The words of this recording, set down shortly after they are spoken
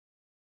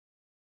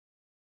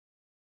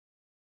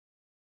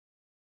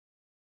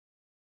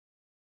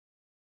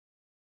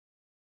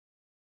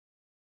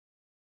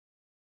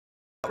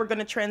we're going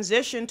to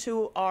transition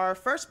to our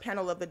first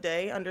panel of the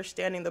day,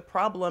 Understanding the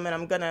Problem, and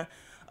I'm going to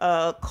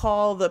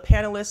call the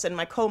panelists and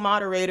my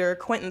co-moderator,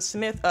 Quentin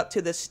Smith, up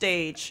to the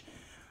stage.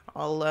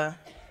 I'll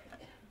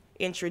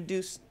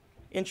introduce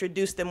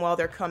them while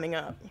they're coming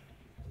up.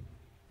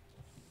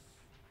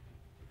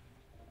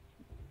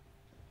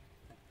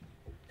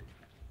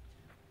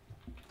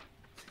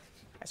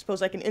 I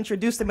suppose I can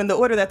introduce them in the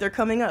order that they're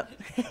coming up.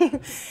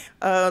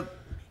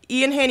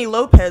 Ian Haney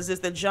López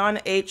is the John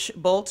H.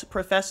 Boalt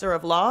Professor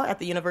of Law at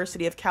the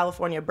University of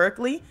California,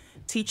 Berkeley,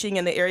 teaching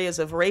in the areas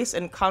of race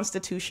and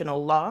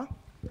constitutional law.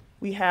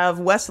 We have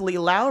Wesley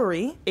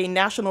Lowery, a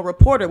national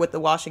reporter with the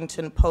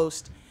Washington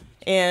Post,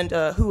 and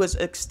who has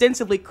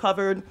extensively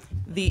covered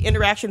the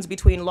interactions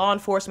between law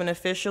enforcement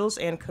officials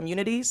and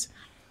communities.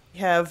 We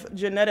have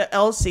Johnetta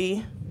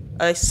Elzie,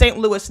 a St.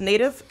 Louis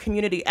native,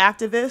 community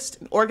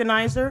activist, and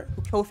organizer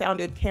who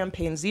co-founded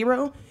Campaign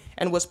Zero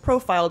and was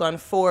profiled on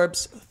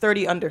Forbes'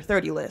 30 Under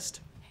 30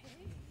 list.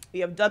 We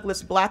have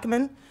Douglas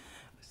Blackmon,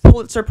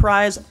 Pulitzer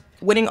Prize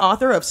winning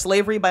author of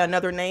Slavery by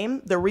Another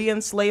Name, The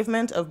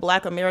Re-Enslavement of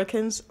Black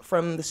Americans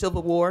from the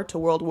Civil War to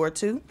World War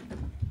II.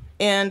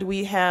 And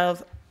we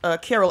have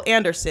Carol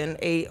Anderson,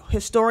 a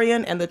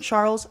historian and the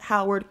Charles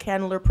Howard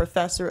Candler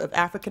Professor of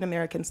African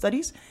American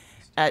Studies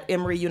at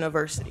Emory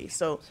University.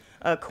 So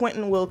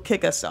Quentin will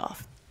kick us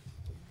off.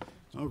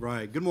 All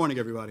right. Good morning,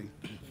 everybody.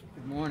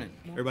 Good morning.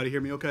 Everybody hear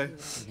me okay?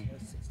 Awesome.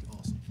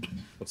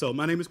 So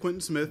my name is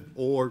Quentin Smith,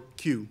 or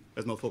Q,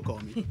 as most folk call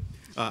me.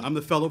 I'm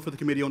the fellow for the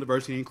Committee on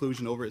Diversity and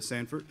Inclusion over at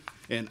Sanford,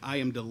 and I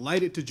am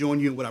delighted to join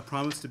you in what I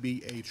promise to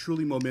be a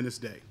truly momentous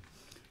day.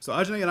 So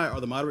Ajane and I are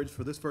the moderators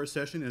for this first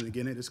session, and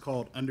again, it is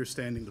called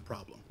Understanding the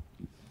Problem.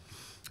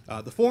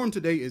 The forum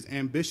today is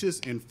ambitious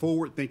and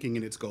forward-thinking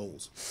in its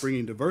goals,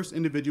 bringing diverse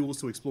individuals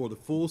to explore the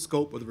full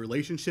scope of the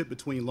relationship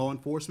between law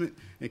enforcement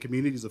and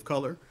communities of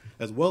color,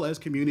 as well as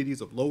communities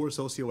of lower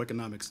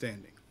socioeconomic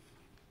standing.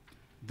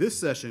 This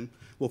session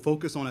will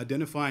focus on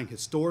identifying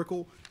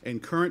historical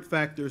and current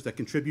factors that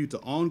contribute to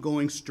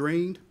ongoing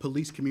strained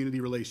police-community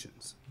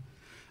relations.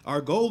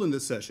 Our goal in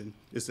this session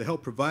is to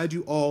help provide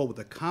you all with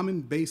a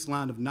common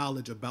baseline of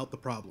knowledge about the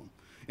problem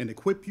and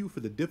equip you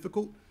for the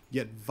difficult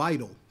yet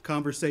vital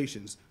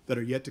conversations that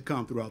are yet to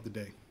come throughout the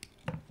day.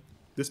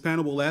 This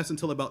panel will last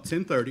until about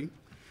 10:30,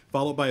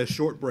 followed by a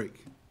short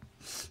break.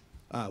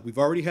 We've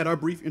already had our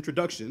brief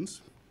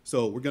introductions,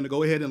 so we're going to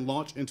go ahead and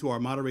launch into our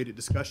moderated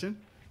discussion.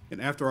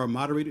 And after our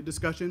moderated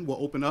discussion,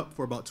 we'll open up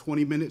for about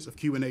 20 minutes of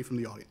Q&A from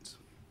the audience.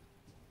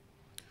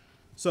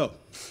 So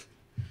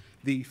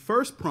the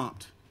first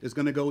prompt is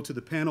going to go to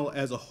the panel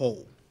as a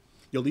whole.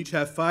 You'll each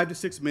have 5 to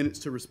 6 minutes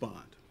to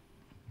respond.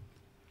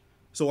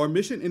 So our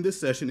mission in this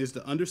session is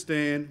to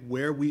understand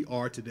where we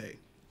are today.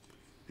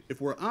 If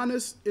we're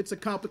honest, it's a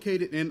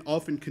complicated and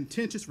often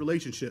contentious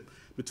relationship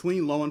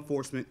between law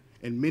enforcement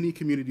and many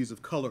communities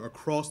of color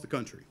across the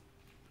country.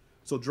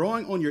 So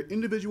drawing on your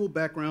individual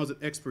backgrounds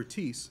and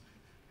expertise,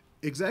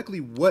 exactly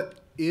what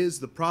is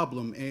the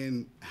problem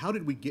and how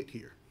did we get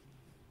here?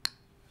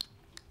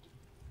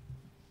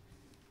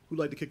 Who'd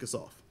like to kick us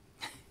off?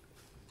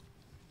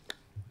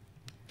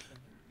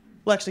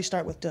 We'll actually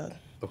start with Doug.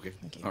 Okay,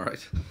 all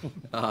right.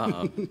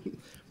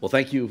 Well,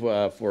 thank you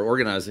for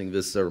organizing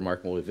this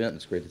remarkable event.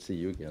 It's great to see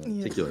you again in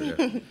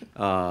particular.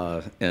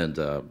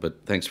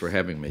 But thanks for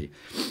having me.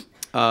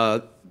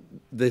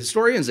 The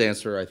historian's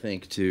answer, I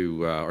think,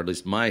 to, or at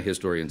least my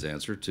historian's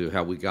answer to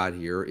how we got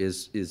here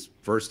is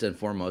first and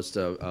foremost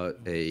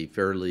a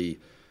fairly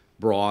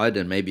broad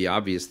and maybe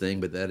obvious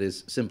thing, but that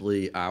is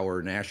simply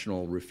our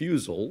national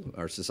refusal,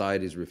 our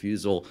society's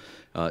refusal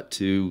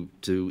to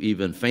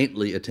even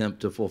faintly attempt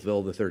to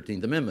fulfill the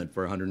 13th Amendment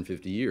for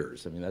 150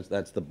 years. I mean,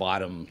 that's the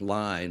bottom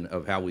line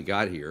of how we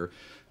got here.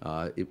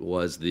 It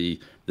was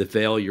the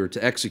failure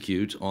to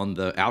execute on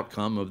the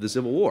outcome of the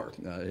Civil War,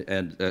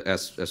 and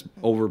as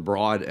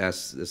overbroad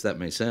as that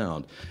may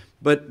sound.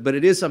 But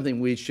it is something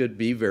we should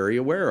be very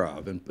aware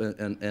of,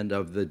 and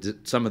of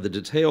some of the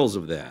details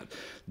of that.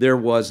 There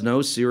was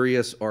no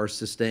serious or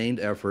sustained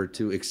effort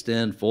to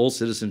extend full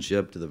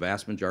citizenship to the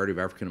vast majority of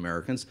African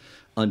Americans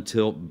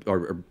until,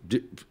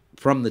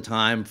 from the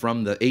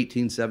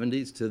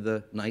 1870s to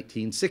the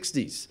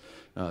 1960s.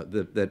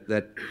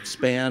 That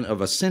span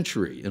of a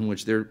century in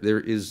which there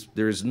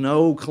is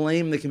no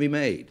claim that can be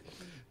made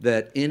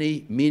that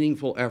any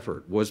meaningful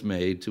effort was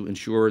made to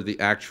ensure the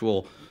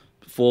actual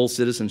full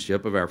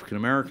citizenship of African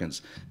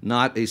Americans.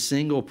 Not a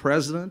single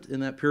president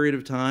in that period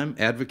of time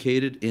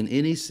advocated in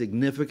any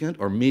significant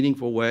or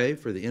meaningful way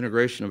for the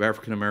integration of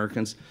African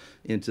Americans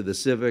into the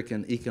civic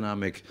and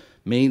economic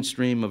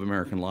mainstream of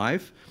American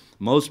life.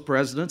 Most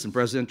presidents and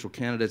presidential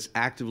candidates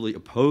actively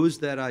opposed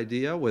that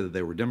idea, whether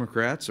they were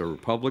Democrats or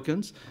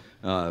Republicans.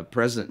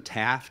 President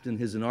Taft, in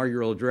his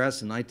inaugural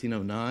address in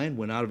 1909,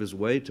 went out of his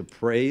way to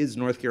praise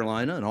North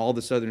Carolina and all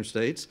the southern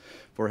states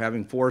for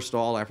having forced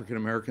all African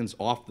Americans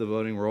off the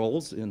voting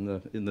rolls in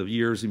the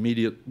years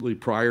immediately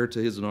prior to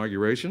his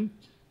inauguration.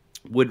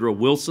 Woodrow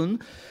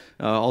Wilson,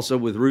 also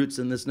with roots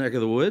in this neck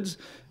of the woods,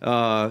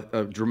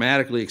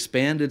 dramatically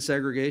expanded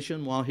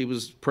segregation while he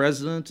was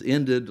president,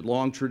 ended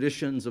long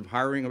traditions of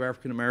hiring of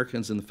African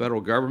Americans in the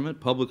federal government,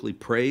 publicly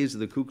praised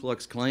the Ku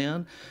Klux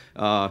Klan.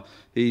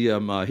 He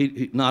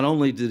not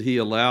only did he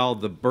allow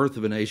The Birth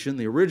of a Nation,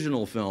 the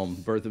original film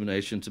Birth of a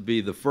Nation, to be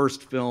the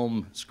first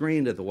film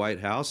screened at the White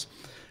House,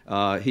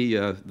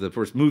 the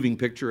first moving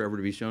picture ever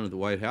to be shown at the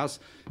White House.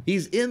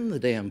 He's in the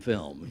damn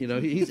film. You know,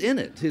 he's in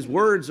it. His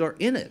words are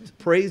in it,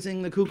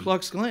 praising the Ku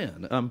Klux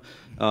Klan.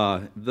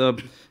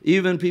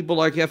 Even people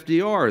like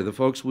FDR, the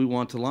folks we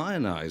want to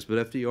lionize,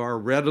 but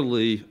FDR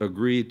readily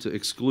agreed to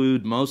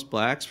exclude most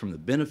blacks from the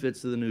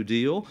benefits of the New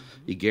Deal.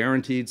 He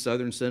guaranteed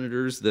Southern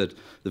senators that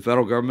the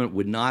federal government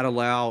would not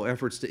allow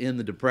efforts to end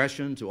the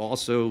Depression to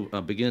also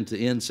begin to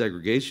end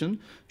segregation.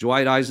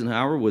 Dwight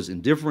Eisenhower was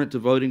indifferent to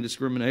voting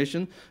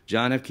discrimination.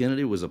 John F.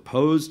 Kennedy was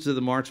opposed to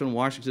the March on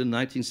Washington in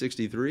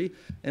 1963.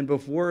 And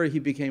before he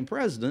became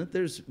president,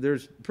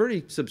 there's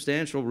pretty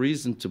substantial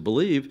reason to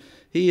believe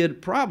he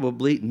had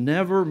probably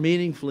never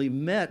meaningfully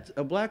met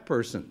a black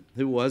person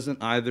who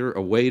wasn't either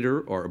a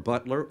waiter or a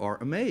butler or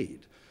a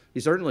maid.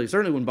 He certainly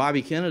when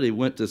Bobby Kennedy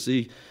went to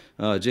see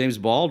James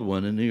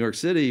Baldwin in New York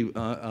City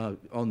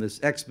on this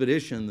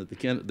expedition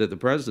that the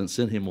president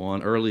sent him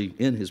on early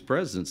in his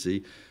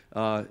presidency,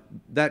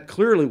 that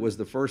clearly was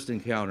the first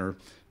encounter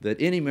that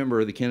any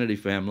member of the Kennedy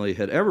family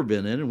had ever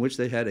been in which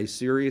they had a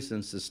serious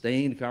and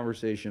sustained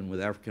conversation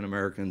with African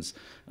Americans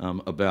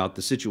about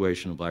the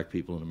situation of black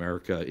people in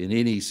America in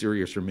any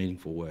serious or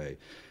meaningful way.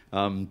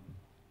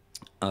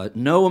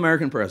 No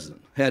American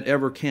president had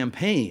ever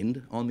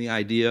campaigned on the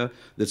idea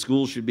that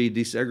schools should be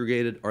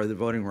desegregated or that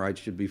voting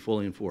rights should be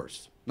fully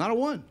enforced. Not a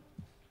one,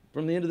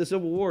 from the end of the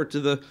Civil War to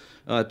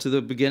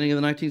the beginning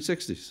of the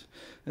 1960s.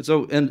 And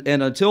so, and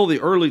until the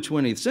early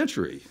 20th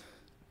century,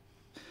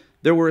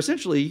 there were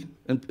essentially,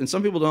 and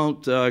some people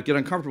don't get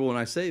uncomfortable when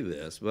I say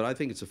this, but I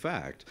think it's a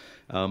fact,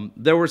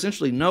 there were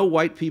essentially no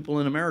white people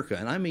in America,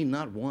 and I mean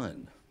not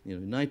one. You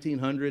know,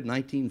 1900,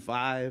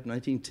 1905,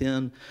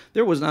 1910,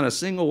 there was not a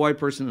single white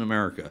person in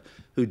America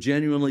who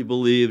genuinely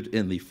believed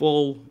in the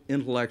full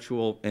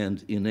intellectual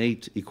and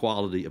innate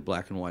equality of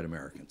black and white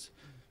Americans.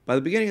 By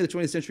the beginning of the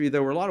 20th century,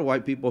 there were a lot of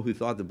white people who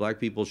thought that black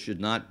people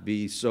should not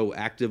be so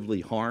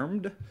actively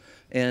harmed,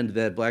 and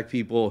that black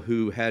people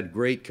who had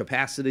great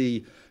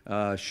capacity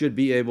should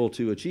be able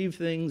to achieve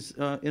things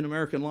in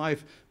American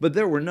life. But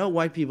there were no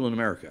white people in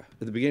America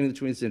at the beginning of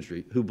the 20th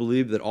century who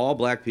believed that all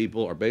black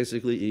people are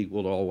basically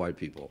equal to all white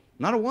people.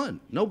 Not a one.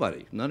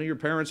 Nobody. None of your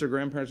parents or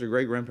grandparents or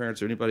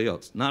great-grandparents or anybody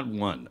else. Not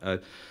one.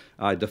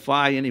 I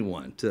defy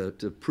anyone to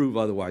prove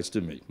otherwise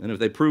to me. And if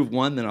they prove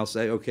one, then I'll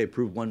say, okay,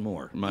 prove one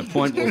more. My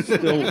point will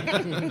still,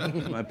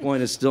 my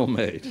point is still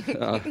made.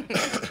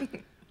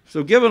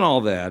 So given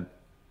all that,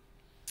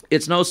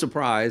 it's no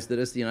surprise that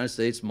as the United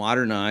States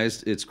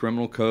modernized its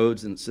criminal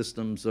codes and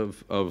systems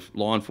of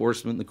law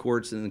enforcement, the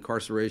courts, and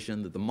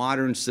incarceration, that the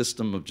modern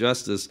system of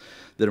justice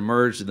that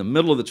emerged in the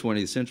middle of the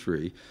 20th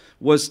century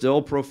was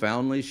still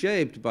profoundly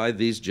shaped by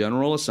these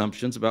general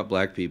assumptions about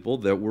black people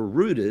that were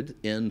rooted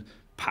in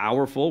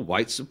powerful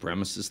white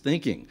supremacist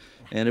thinking.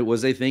 And it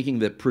was a thinking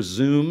that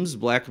presumes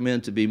black men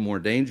to be more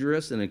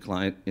dangerous and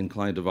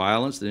inclined to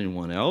violence than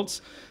anyone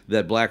else,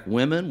 that black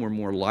women were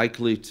more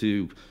likely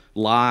to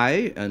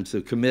lie and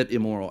to commit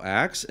immoral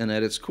acts, and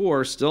at its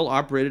core still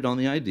operated on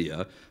the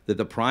idea that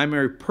the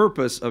primary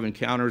purpose of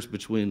encounters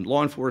between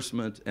law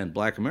enforcement and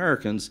black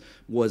Americans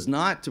was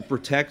not to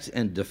protect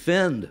and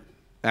defend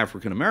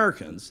African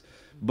Americans,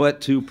 but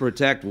to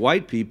protect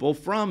white people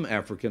from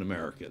African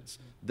Americans.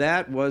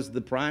 That was the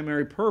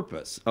primary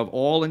purpose of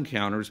all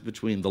encounters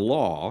between the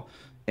law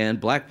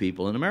and black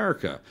people in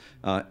America,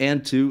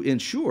 and to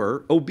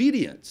ensure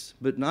obedience,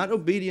 but not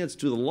obedience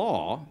to the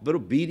law, but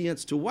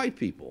obedience to white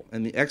people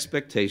and the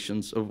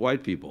expectations of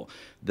white people.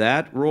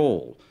 That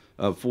role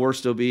of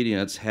forced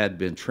obedience had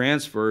been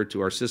transferred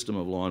to our system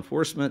of law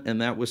enforcement,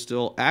 and that was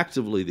still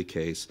actively the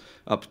case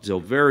up until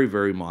very,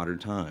 very modern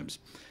times.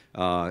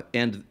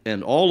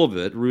 And all of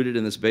it rooted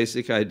in this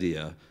basic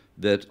idea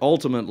that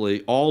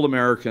ultimately all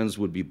Americans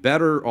would be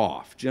better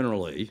off,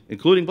 generally,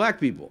 including black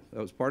people,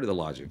 that was part of the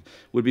logic,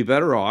 would be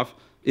better off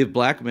if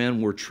black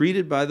men were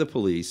treated by the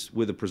police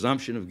with a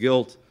presumption of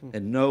guilt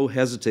and no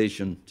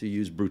hesitation to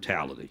use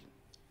brutality.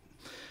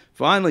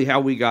 Finally, how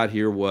we got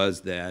here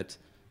was that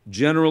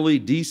generally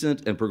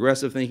decent and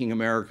progressive thinking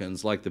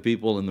Americans, like the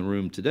people in the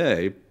room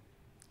today,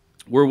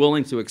 were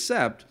willing to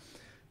accept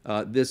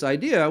this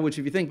idea, which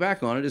if you think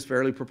back on it is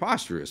fairly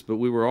preposterous, but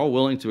we were all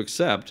willing to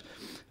accept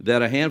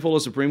that a handful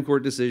of Supreme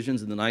Court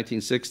decisions in the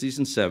 1960s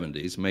and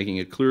 70s, making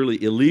it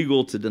clearly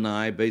illegal to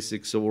deny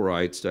basic civil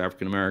rights to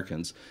African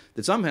Americans,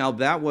 that somehow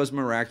that was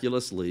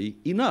miraculously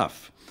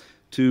enough.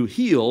 to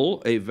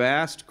heal a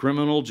vast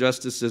criminal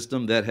justice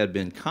system that had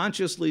been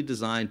consciously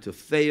designed to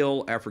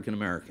fail African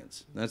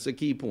Americans. That's a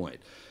key point.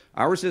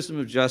 Our system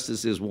of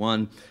justice is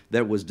one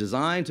that was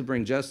designed to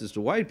bring justice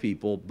to white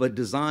people, but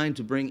designed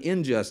to bring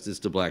injustice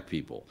to black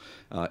people.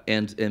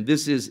 And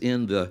this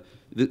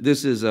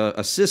is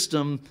a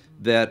system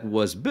that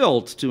was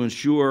built to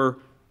ensure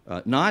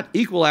not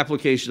equal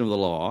application of the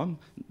law,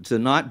 to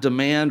not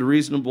demand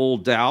reasonable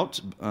doubt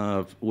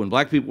when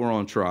black people were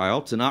on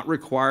trial, to not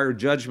require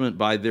judgment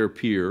by their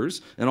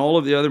peers, and all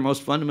of the other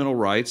most fundamental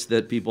rights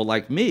that people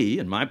like me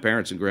and my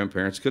parents and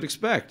grandparents could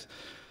expect.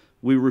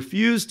 We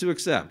refused to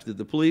accept that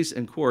the police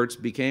and courts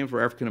became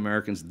for African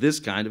Americans this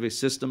kind of a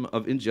system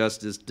of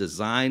injustice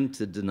designed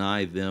to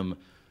deny them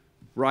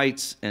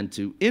rights and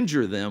to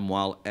injure them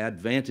while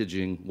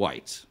advantaging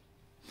whites.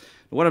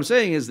 What I'm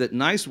saying is that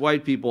nice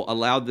white people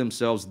allowed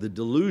themselves the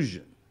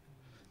delusion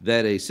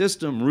that a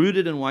system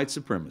rooted in white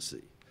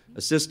supremacy,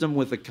 a system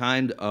with a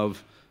kind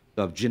of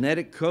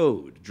genetic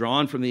code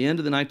drawn from the end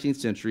of the 19th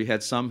century,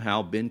 had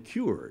somehow been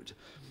cured.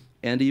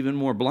 And even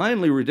more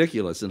blindly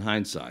ridiculous in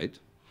hindsight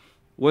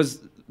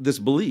was this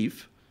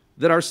belief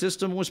that our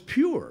system was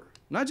pure.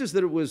 Not just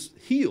that it was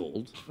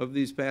healed of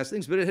these past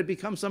things, but it had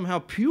become somehow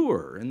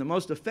pure and the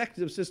most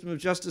effective system of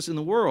justice in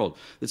the world,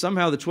 that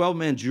somehow the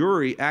 12-man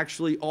jury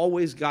actually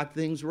always got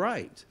things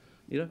right.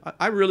 You know,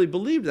 I really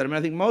believed that. I mean,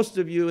 I think most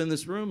of you in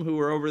this room who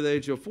are over the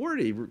age of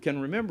 40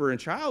 can remember in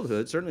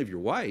childhood, certainly if you're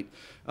white,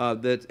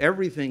 that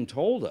everything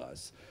told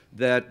us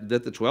that the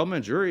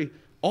 12-man jury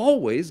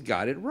always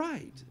got it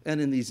right. And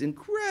in these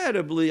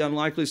incredibly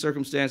unlikely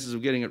circumstances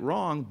of getting it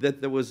wrong,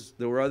 that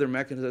there were other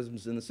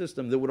mechanisms in the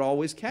system that would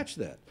always catch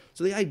that.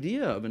 So the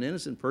idea of an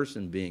innocent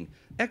person being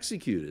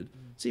executed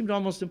seemed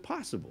almost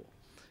impossible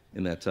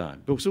in that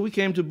time. So we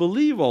came to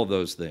believe all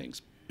those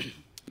things,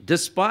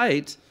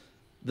 despite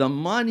the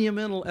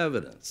monumental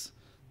evidence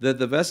that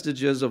the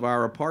vestiges of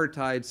our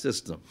apartheid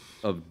system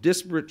of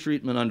disparate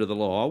treatment under the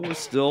law was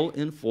still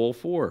in full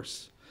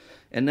force.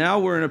 And now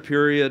we're in a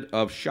period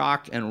of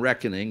shock and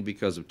reckoning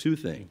because of two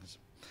things.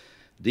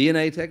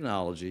 DNA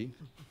technology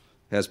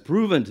has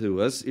proven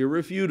to us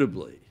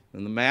irrefutably,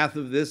 and the math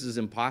of this is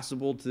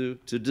impossible to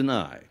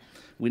deny.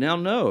 We now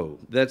know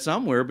that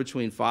somewhere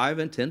between 5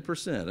 and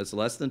 10%, it's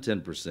less than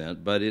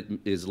 10%, but it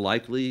is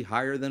likely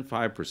higher than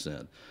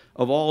 5%,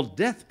 of all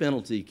death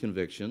penalty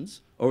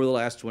convictions over the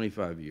last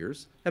 25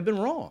 years have been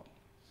wrong.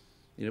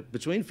 You know,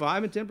 between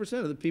 5 and 10%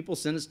 of the people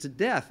sentenced to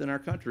death in our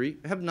country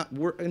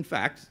were, in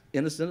fact,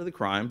 innocent of the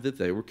crime that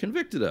they were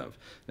convicted of.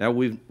 Now,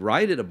 we've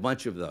righted a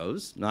bunch of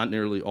those, not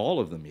nearly all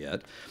of them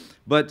yet,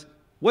 but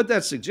what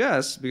that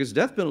suggests, because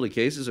death penalty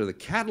cases are the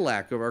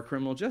Cadillac of our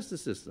criminal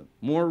justice system.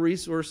 More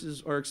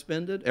resources are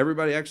expended.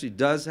 Everybody actually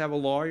does have a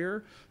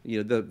lawyer.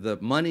 You know, the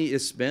money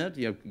is spent.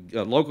 You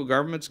know, local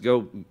governments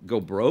go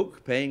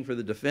broke paying for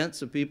the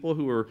defense of people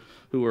who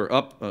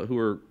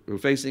are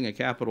facing a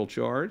capital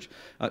charge.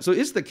 So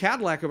it's the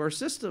Cadillac of our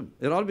system.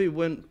 It ought to be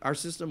when our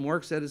system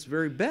works at its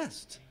very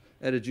best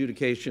at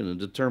adjudication and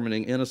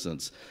determining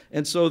innocence.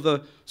 And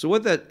so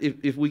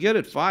if we get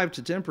it 5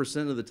 to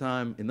 10% of the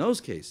time in those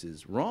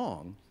cases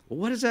wrong, well,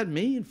 what does that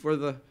mean for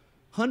the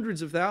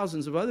hundreds of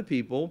thousands of other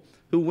people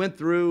who went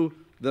through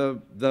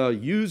the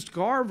used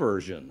car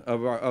version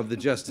of the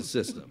justice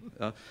system?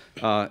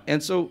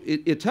 And so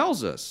it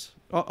tells us,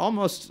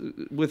 almost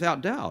without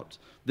doubt,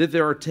 that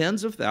there are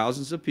tens of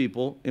thousands of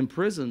people in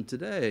prison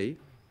today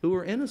who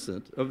are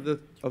innocent of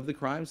the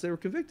crimes they were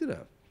convicted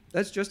of.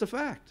 That's just a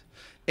fact.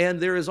 And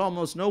there is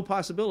almost no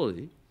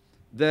possibility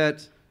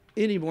that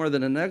any more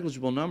than a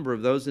negligible number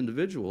of those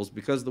individuals,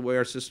 because of the way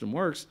our system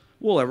works,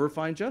 will ever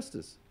find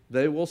justice.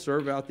 They will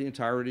serve out the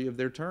entirety of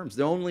their terms.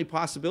 The only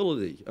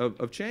possibility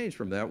of change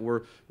from that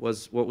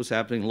was what was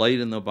happening late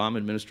in the Obama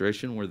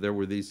administration, where there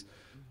were these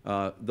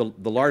the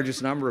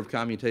largest number of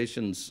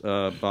commutations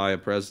by a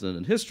president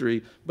in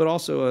history, but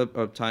also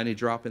a tiny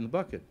drop in the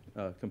bucket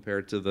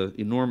compared to the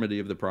enormity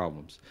of the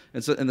problems.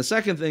 And the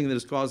second thing that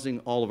is causing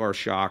all of our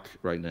shock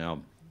right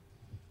now,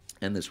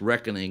 and this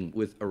reckoning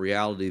with a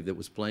reality that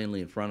was plainly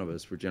in front of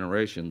us for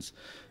generations,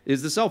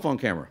 is the cell phone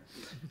camera.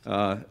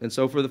 And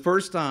so for the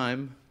first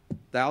time,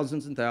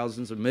 thousands and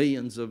thousands of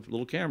millions of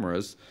little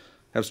cameras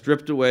have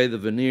stripped away the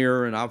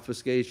veneer and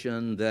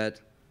obfuscation that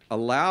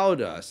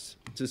allowed us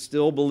to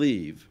still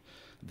believe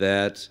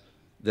that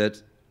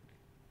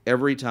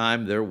every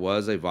time there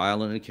was a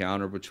violent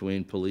encounter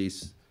between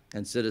police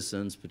and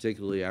citizens,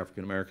 particularly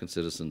African-American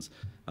citizens,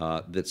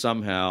 that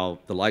somehow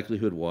the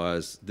likelihood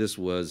was this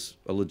was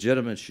a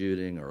legitimate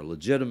shooting or a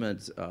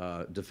legitimate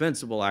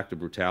defensible act of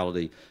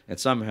brutality, and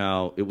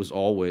somehow it was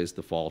always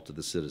the fault of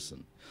the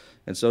citizen.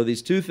 And so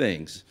these two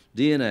things,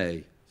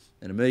 DNA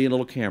and a million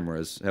little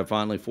cameras, have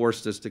finally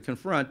forced us to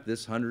confront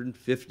this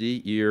 150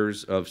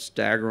 years of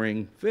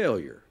staggering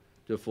failure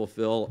to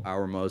fulfill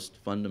our most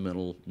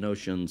fundamental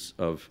notions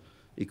of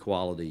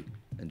equality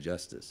and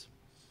justice.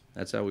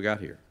 That's how we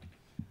got here.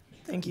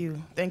 Thank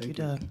you. Thank you,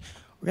 Doug.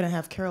 We're going to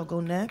have Carol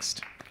go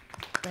next.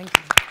 Thank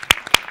you.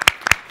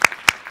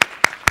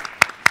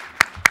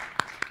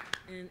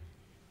 And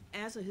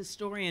As a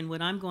historian,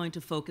 what I'm going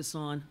to focus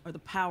on are the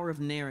power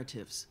of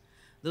narratives.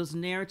 Those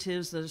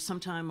narratives that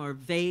sometimes are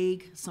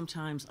vague,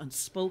 sometimes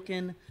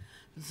unspoken,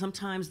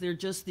 sometimes they're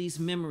just these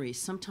memories.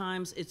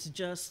 Sometimes it's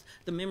just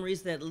the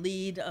memories that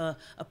lead a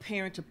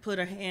parent to put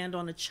a hand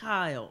on a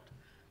child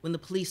when the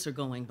police are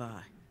going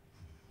by.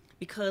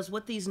 Because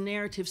what these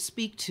narratives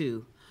speak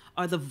to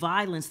are the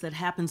violence that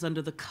happens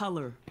under the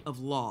color of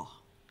law.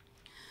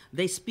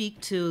 They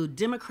speak to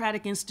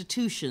democratic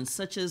institutions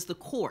such as the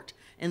court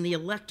and the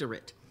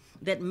electorate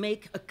that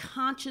make a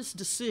conscious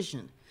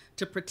decision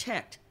to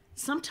protect,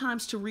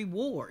 sometimes to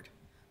reward,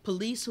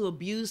 police who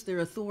abuse their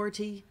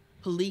authority,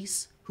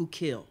 police who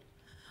kill.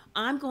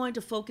 I'm going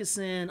to focus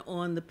in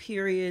on the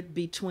period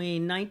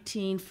between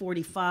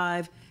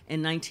 1945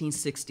 and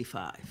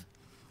 1965,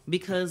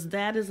 because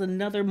that is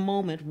another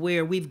moment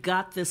where we've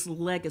got this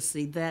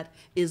legacy that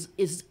is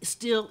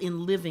still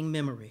in living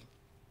memory.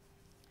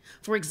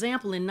 For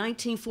example, in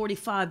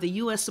 1945, the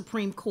U.S.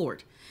 Supreme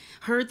Court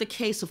heard the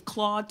case of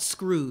Claude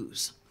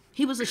Screws.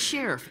 He was a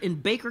sheriff in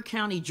Baker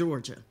County,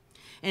 Georgia,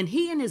 and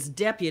he and his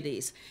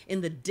deputies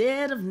in the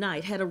dead of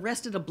night had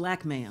arrested a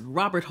black man,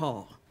 Robert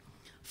Hall,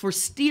 for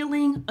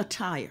stealing a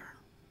tire.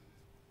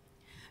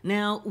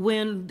 Now,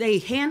 when they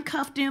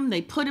handcuffed him,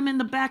 they put him in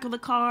the back of the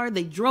car,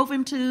 they drove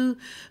him to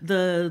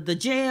the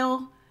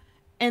jail,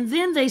 and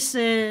then they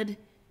said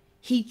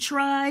he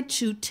tried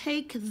to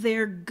take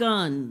their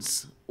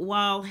guns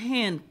while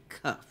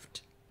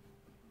handcuffed.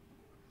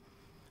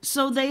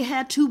 So they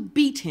had to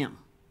beat him.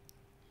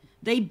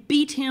 They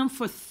beat him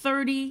for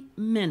 30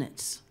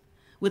 minutes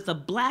with a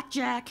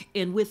blackjack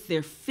and with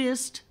their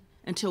fist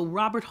until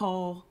Robert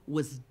Hall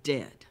was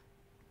dead.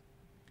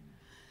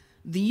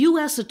 The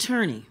U.S.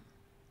 attorney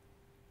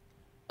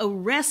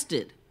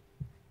arrested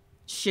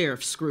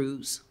Sheriff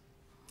Screws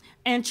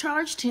and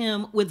charged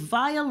him with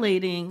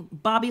violating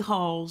Bobby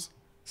Hall's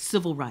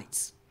civil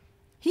rights.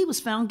 He was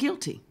found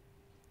guilty.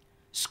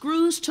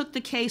 Screws took the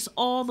case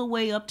all the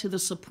way up to the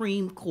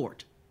Supreme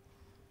Court.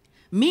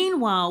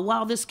 Meanwhile,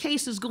 while this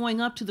case is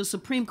going up to the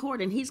Supreme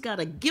Court and he's got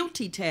a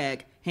guilty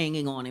tag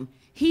hanging on him,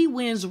 he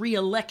wins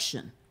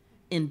re-election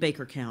in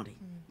Baker County.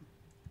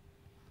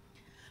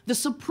 The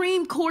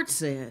Supreme Court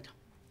said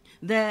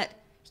that,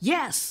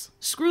 yes,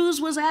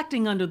 Screws was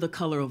acting under the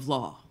color of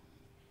law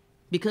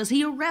because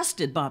he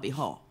arrested Bobby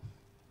Hall,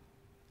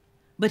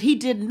 but he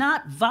did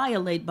not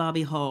violate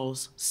Bobby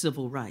Hall's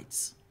civil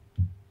rights.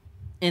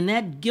 And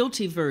that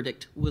guilty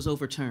verdict was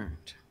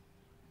overturned.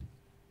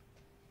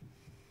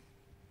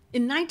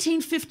 In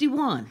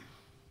 1951,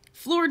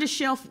 Florida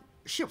Sheriff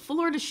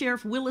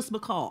Willis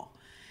McCall,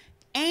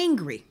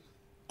 angry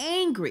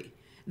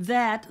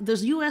that the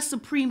U.S.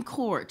 Supreme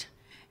Court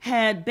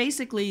had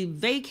basically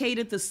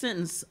vacated the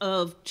sentence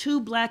of 2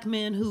 black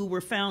men who were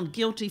found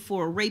guilty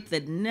for a rape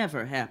that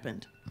never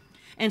happened,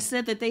 and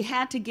said that they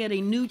had to get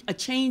a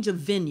change of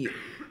venue.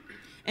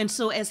 And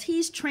so as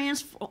he's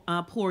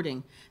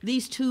transporting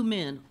these 2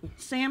 men,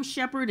 Sam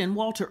Shepard and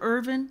Walter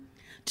Irvin,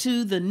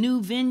 to the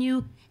new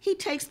venue, he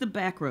takes the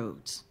back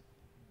roads,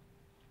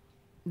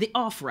 the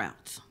off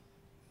routes.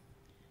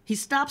 He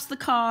stops the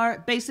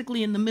car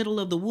basically in the middle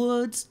of the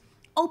woods,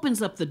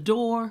 opens up the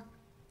door,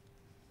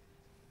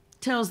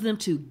 tells them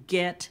to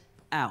get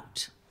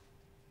out.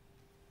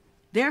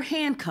 They're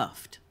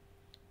handcuffed.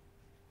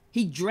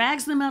 He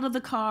drags them out of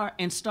the car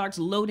and starts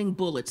loading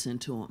bullets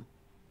into them.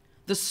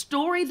 The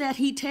story that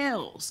he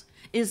tells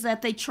is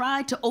that they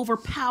tried to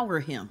overpower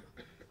him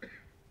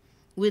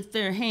with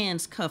their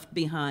hands cuffed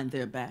behind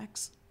their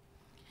backs,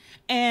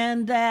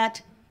 and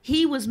that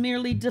he was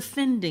merely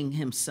defending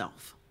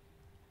himself.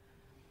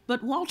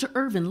 But Walter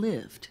Irvin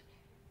lived.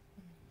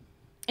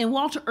 And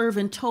Walter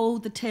Irvin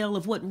told the tale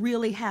of what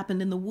really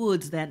happened in the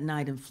woods that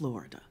night in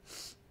Florida.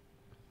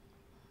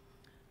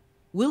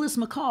 Willis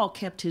McCall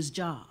kept his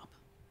job.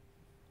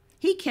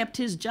 He kept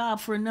his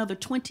job for another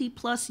 20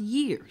 plus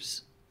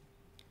years.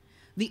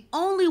 The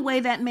only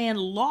way that man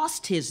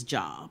lost his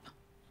job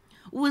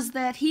was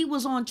that he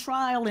was on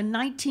trial in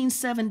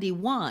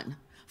 1971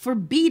 for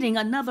beating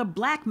another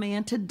black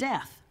man to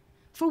death,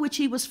 for which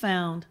he was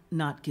found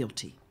not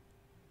guilty.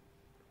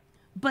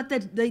 But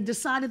that they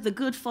decided, the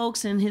good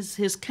folks in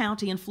his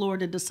county in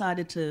Florida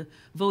decided to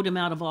vote him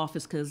out of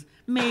office because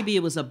maybe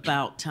it was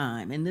about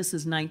time, and this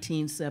is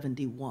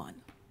 1971.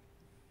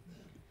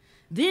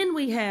 Then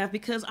we have,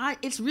 because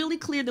it's really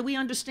clear that we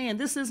understand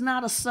this is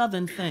not a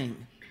Southern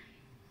thing.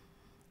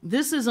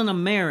 This is an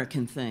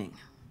American thing.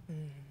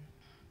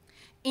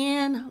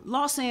 In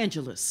Los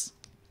Angeles,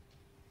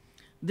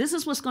 this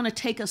is what's going to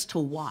take us to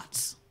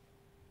Watts.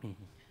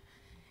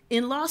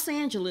 In Los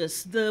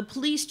Angeles, the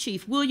police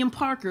chief, William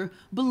Parker,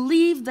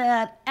 believed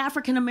that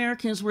African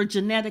Americans were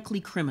genetically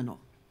criminal.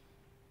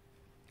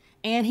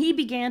 And he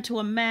began to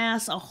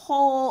amass a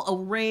whole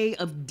array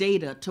of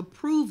data to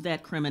prove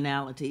that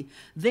criminality,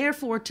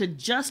 therefore to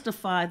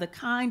justify the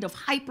kind of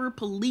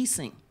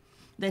hyper-policing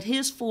that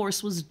his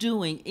force was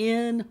doing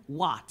in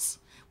Watts,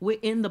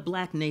 in the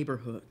black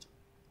neighborhood.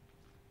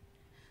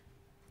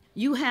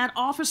 You had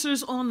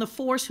officers on the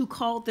force who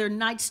called their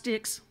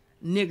nightsticks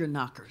nigger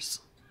knockers.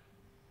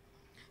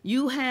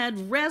 You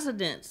had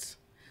residents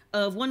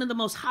of one of the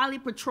most highly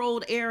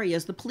patrolled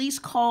areas. The police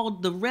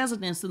called the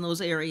residents in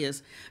those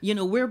areas, you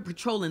know, we're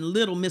patrolling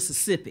Little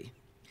Mississippi.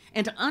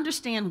 And to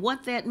understand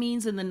what that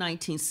means in the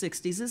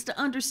 1960s is to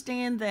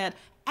understand that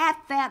at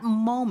that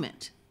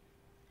moment,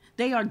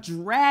 they are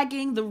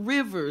dragging the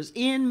rivers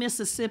in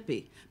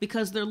Mississippi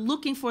because they're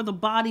looking for the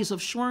bodies of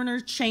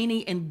Schwerner,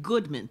 Cheney, and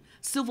Goodman,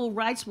 civil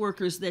rights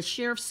workers that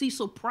Sheriff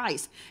Cecil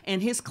Price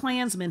and his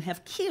Klansmen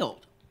have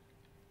killed.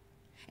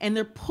 And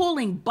they're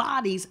pulling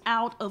bodies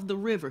out of the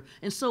river.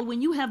 And so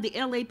when you have the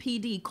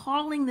LAPD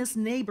calling this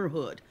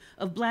neighborhood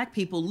of black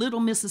people Little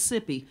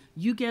Mississippi,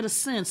 you get a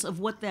sense of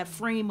what that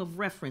frame of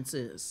reference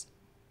is.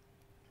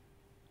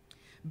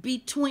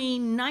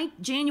 Between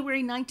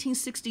January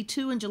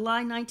 1962 and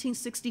July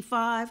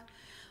 1965,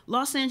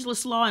 Los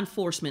Angeles law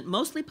enforcement,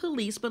 mostly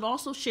police, but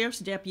also sheriff's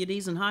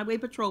deputies and highway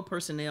patrol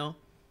personnel,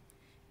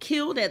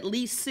 killed at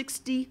least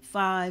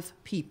 65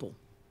 people.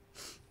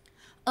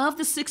 Of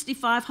the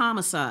 65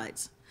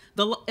 homicides,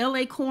 the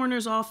LA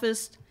Coroner's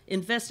Office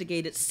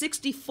investigated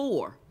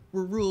 64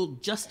 were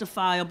ruled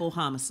justifiable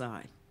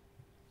homicide.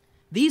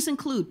 These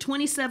include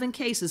 27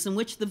 cases in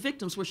which the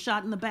victims were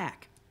shot in the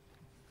back,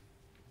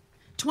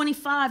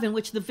 25 in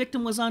which the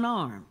victim was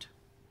unarmed,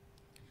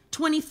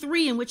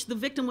 23 in which the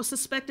victim was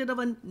suspected of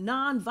a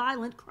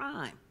non-violent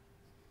crime,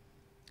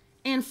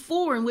 and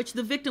 4 in which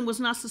the victim was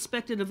not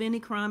suspected of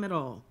any crime at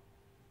all.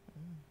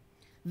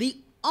 The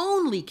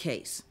only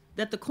case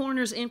that the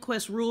coroner's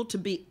inquest ruled to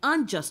be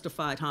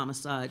unjustified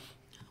homicide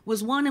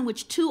was one in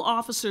which 2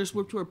 officers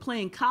who were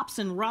playing cops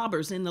and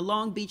robbers in the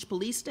Long Beach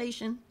police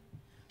station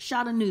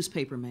shot a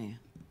newspaper man.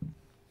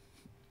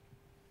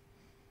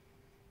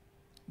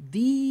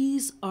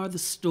 These are the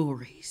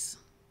stories,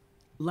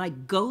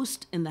 like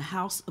ghosts in the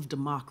house of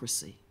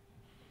democracy,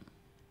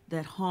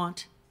 that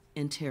haunt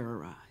and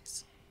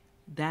terrorize.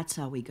 That's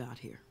how we got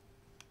here.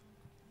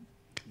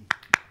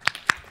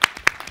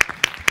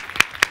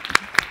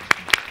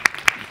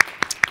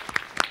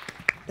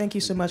 Thank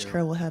you so much,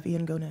 Carol. We'll have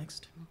Ian go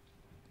next.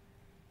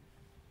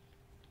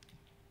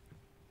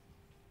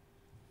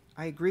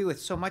 I agree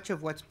with so much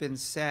of what's been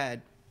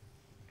said,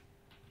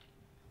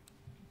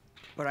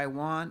 but I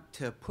want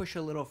to push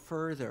a little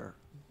further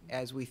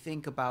as we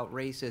think about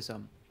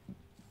racism.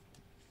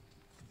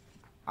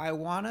 I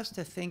want us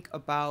to think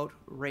about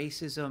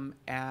racism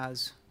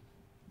as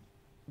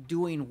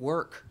doing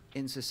work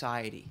in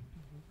society,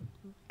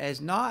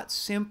 as not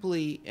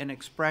simply an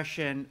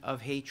expression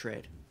of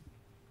hatred.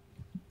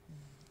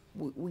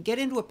 We get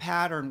into a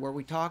pattern where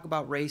we talk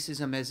about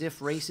racism as if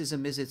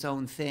racism is its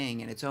own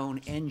thing and its own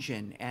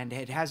engine, and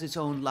it has its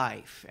own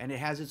life and it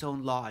has its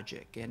own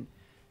logic, and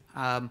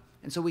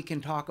so we can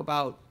talk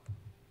about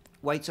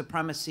white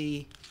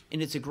supremacy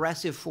in its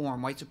aggressive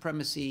form, white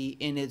supremacy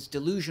in its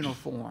delusional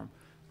form,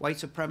 white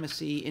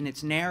supremacy in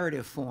its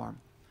narrative form.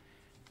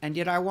 And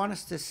yet I want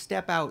us to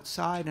step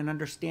outside and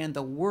understand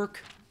the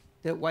work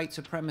that white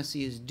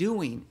supremacy is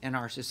doing in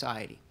our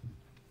society.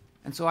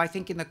 And so I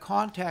think in the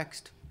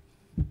context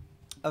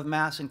of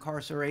mass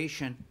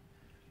incarceration,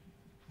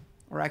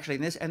 or actually,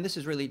 this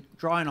is really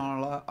drawing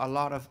on a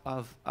lot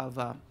of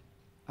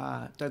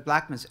Doug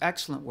Blackmon's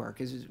excellent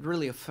work. Is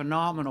really a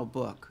phenomenal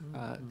book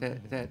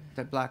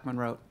that Blackmon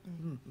wrote.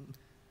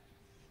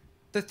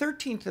 The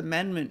 13th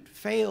Amendment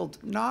failed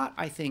not,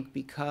 I think,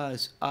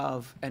 because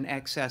of an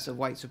excess of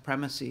white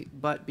supremacy,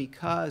 but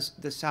because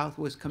the South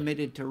was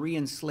committed to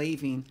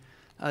re-enslaving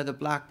the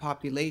black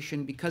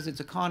population because its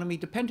economy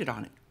depended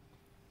on it.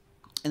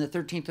 And the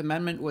 13th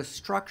Amendment was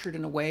structured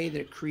in a way that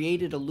it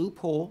created a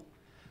loophole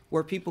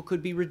where people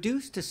could be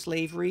reduced to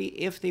slavery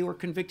if they were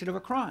convicted of a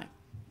crime.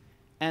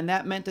 And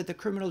that meant that the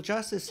criminal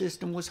justice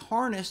system was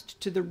harnessed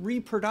to the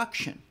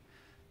reproduction,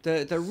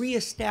 the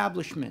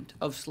reestablishment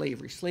of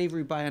slavery,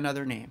 slavery by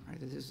another name. Right?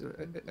 This is,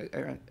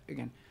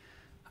 again.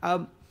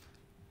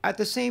 At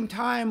the same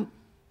time,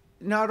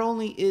 not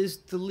only is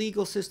the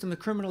legal system, the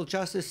criminal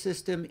justice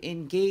system,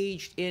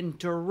 engaged in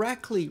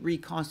directly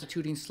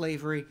reconstituting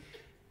slavery,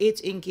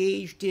 it's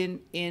engaged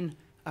in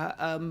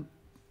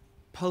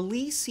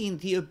policing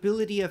the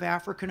ability of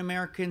African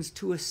Americans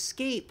to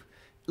escape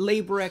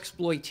labor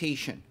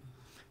exploitation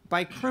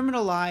by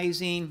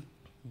criminalizing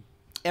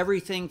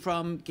everything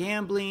from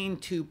gambling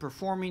to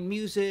performing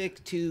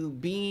music to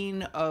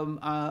being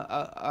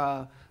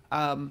to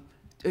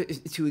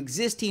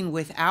existing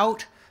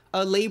without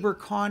a labor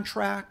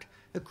contract.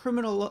 The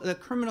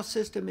criminal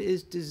system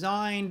is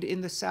designed in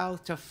the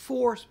South to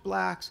force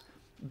blacks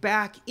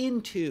back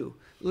into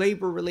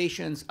labor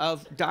relations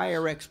of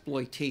dire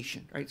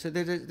exploitation, right? So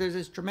there's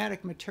this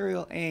dramatic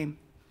material aim.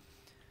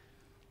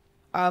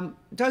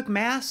 Doug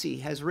Massey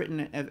has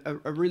written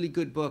a really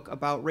good book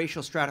about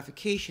racial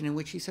stratification, in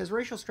which he says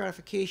racial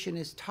stratification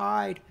is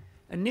tied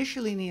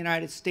initially in the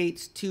United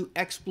States to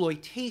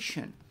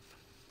exploitation,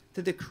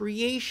 to the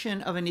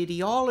creation of an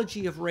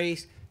ideology of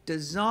race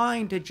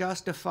designed to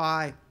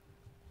justify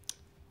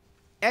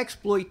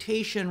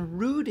exploitation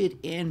rooted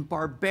in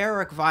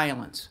barbaric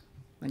violence.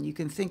 And you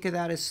can think of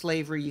that as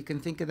slavery, you can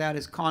think of that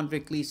as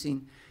convict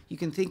leasing, you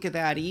can think of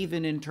that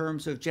even in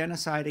terms of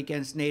genocide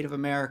against Native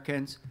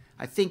Americans.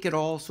 I think it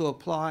also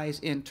applies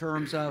in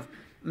terms of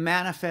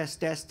manifest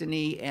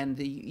destiny and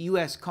the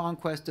U.S.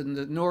 conquest in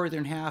the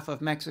northern half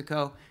of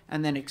Mexico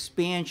and then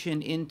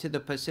expansion into the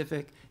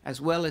Pacific as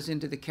well as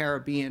into the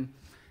Caribbean.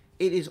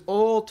 It is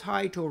all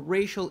tied to a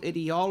racial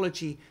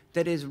ideology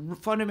that is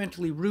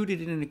fundamentally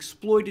rooted in an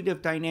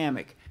exploitative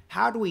dynamic.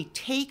 How do we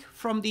take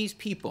from these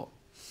people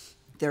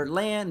their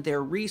land,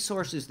 their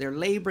resources, their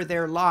labor,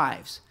 their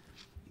lives,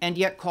 and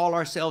yet call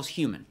ourselves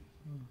human?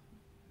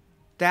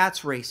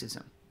 That's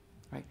racism,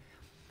 right?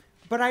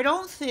 But I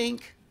don't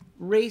think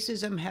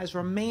racism has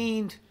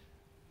remained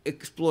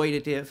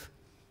exploitative,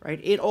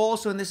 right? It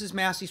also, and this is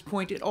Massey's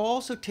point, it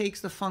also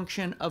takes the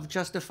function of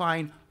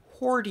justifying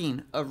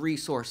hoarding of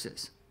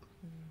resources.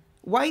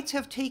 Whites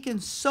have taken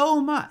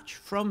so much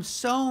from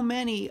so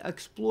many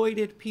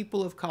exploited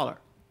people of color.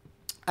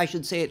 I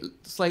should say it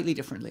slightly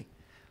differently.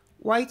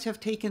 Whites have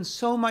taken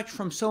so much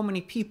from so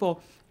many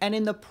people and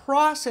in the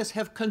process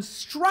have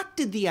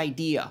constructed the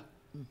idea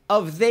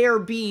of their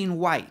being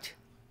white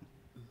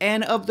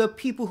and of the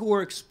people who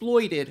are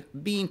exploited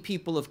being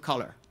people of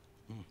color.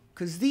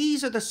 Because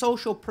these are the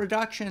social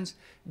productions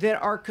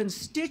that are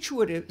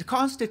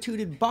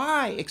constituted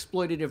by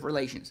exploitative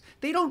relations.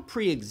 They don't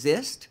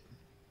pre-exist,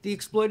 the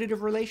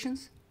exploitative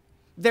relations.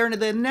 They're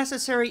the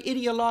necessary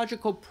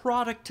ideological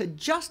product to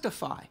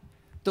justify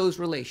those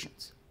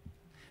relations.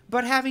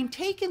 But having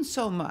taken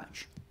so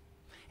much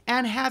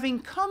and having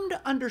come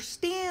to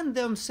understand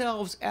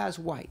themselves as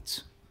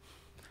whites,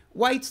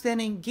 whites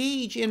then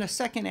engage in a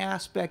second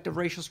aspect of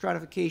racial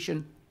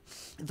stratification,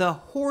 the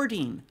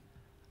hoarding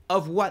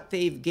of what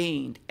they've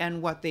gained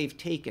and what they've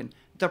taken,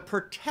 the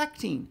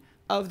protecting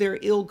of their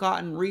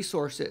ill-gotten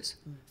resources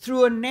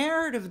through a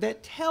narrative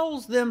that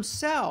tells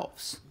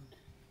themselves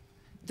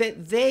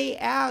that they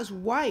as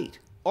white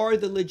are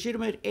the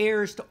legitimate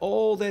heirs to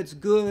all that's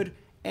good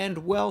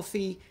and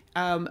wealthy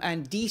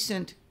and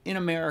decent in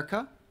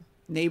America,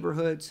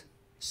 neighborhoods,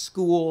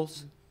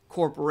 schools,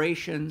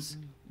 corporations,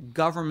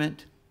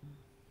 government,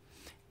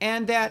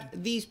 and that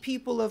these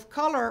people of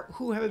color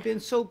who have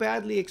been so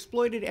badly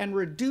exploited and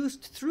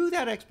reduced through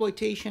that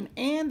exploitation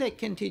and that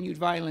continued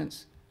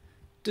violence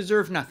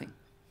deserve nothing.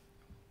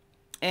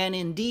 And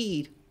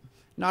indeed,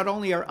 not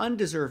only are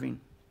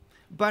undeserving,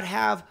 but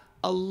have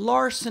a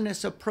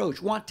larcenous approach,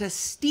 want to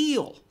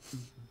steal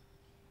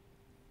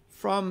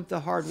from the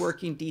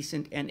hardworking,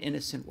 decent, and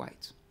innocent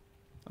whites.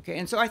 Okay,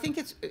 and so I think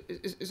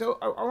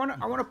I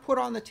want to put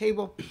on the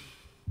table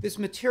this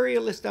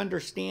materialist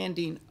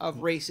understanding of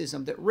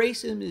racism, that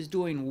racism is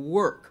doing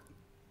work,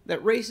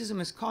 that racism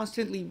is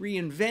constantly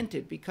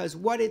reinvented because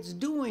what it's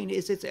doing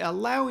is it's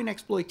allowing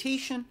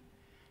exploitation,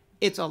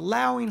 it's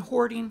allowing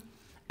hoarding,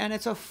 and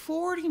it's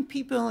affording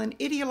people an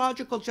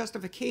ideological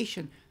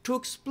justification to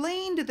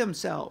explain to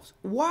themselves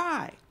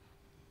why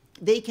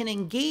they can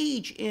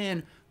engage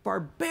in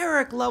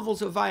barbaric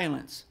levels of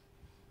violence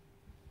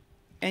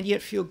and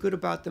yet feel good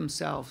about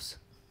themselves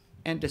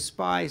and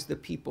despise the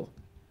people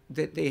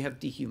that they have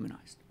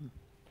dehumanized.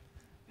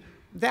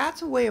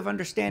 That's a way of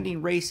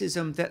understanding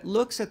racism that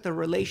looks at the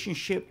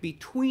relationship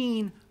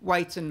between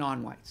whites and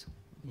non-whites.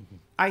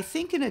 I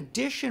think in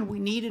addition, we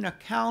need an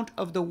account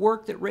of the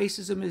work that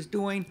racism is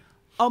doing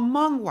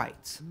among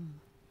whites,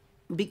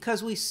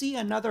 because we see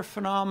another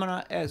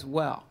phenomena as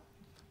well,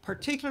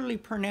 particularly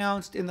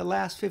pronounced in the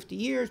last 50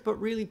 years, but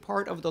really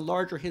part of the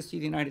larger history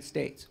of the United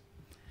States.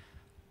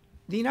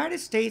 The United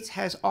States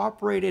has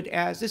operated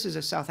as, this is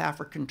a South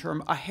African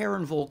term, a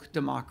Herrenvolk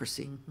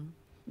democracy.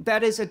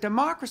 That is a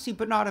democracy,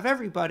 but not of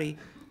everybody,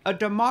 a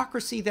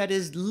democracy that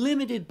is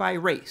limited by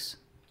race.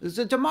 It's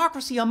a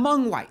democracy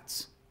among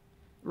whites,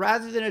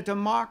 rather than a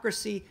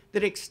democracy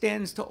that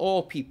extends to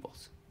all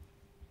peoples.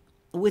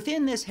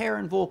 Within this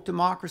Herrenvolk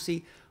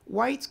democracy,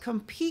 whites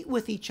compete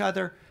with each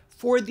other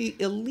for the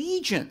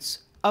allegiance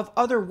of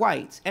other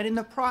whites, and in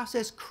the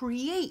process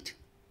create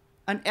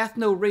an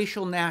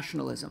ethno-racial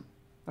nationalism.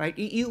 Right?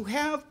 You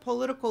have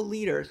political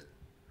leaders,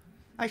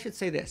 I should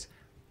say this,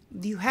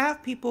 you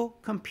have people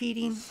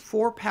competing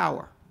for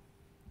power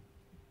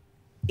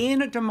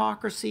in a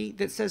democracy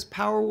that says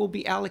power will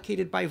be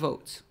allocated by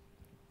votes,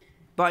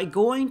 by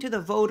going to the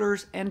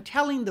voters and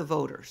telling the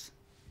voters,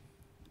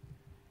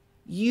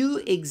 you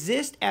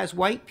exist as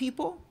white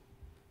people,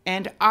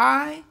 and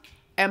I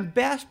am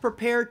best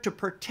prepared to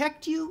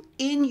protect you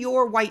in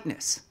your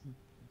whiteness.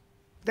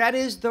 That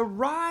is, the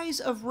rise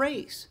of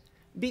race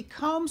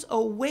becomes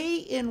a way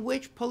in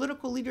which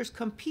political leaders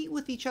compete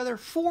with each other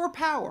for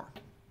power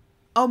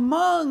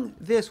among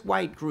this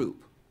white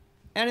group,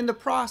 and in the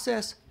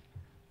process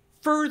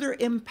further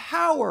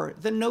empower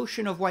the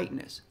notion of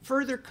whiteness,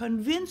 further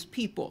convince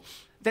people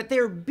that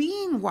their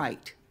being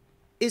white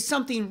is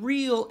something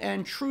real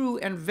and true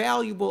and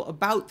valuable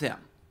about them.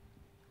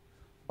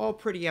 All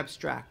pretty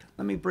abstract.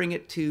 Let me bring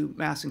it to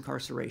mass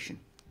incarceration.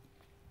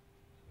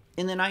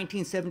 In the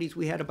 1970s,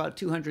 we had about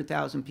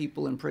 200,000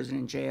 people in prison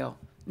and jail.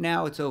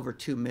 Now it's over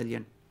 2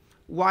 million.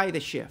 Why the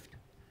shift?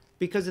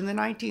 because in the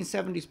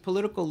 1970s,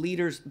 political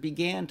leaders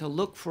began to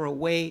look for a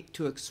way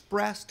to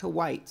express to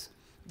whites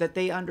that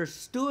they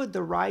understood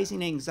the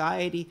rising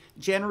anxiety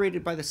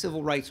generated by the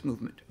civil rights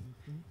movement,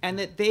 and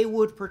that they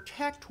would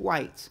protect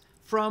whites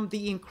from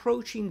the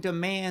encroaching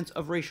demands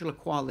of racial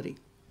equality.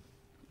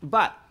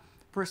 But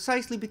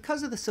precisely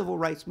because of the civil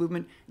rights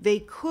movement, they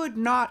could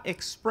not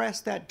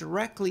express that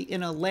directly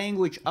in a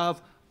language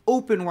of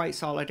open white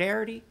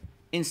solidarity.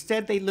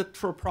 Instead, they looked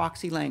for a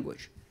proxy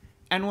language.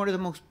 And one of the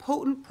most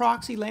potent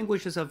proxy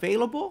languages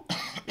available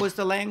was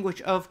the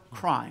language of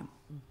crime,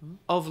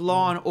 of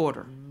law and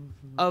order,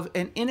 of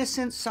an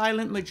innocent,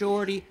 silent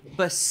majority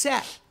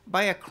beset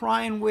by a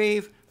crime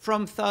wave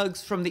from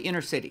thugs from the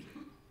inner city.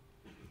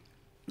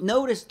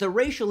 Notice the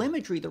racial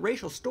imagery, the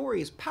racial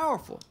story is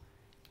powerful.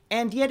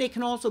 And yet it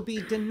can also be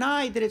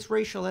denied that it's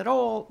racial at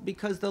all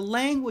because the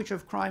language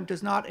of crime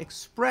does not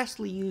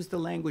expressly use the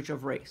language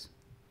of race.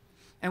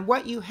 And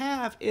what you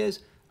have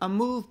is a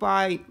move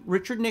by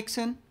Richard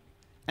Nixon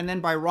and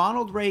then by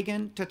Ronald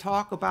Reagan to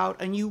talk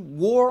about a new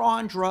war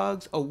on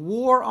drugs, a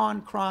war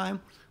on crime.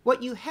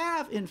 What you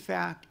have, in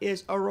fact,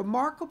 is a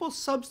remarkable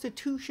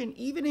substitution,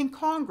 even in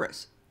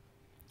Congress,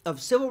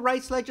 of civil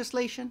rights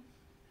legislation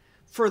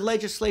for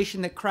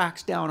legislation that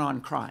cracks down on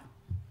crime.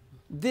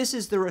 This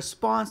is the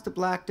response to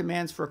black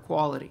demands for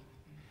equality.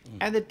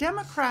 And the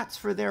Democrats,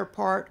 for their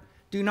part,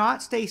 do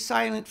not stay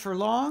silent for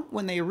long.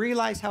 When they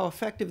realize how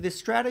effective this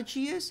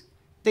strategy is,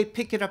 they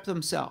pick it up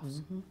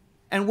themselves.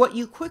 And what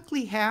you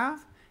quickly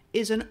have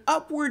is an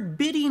upward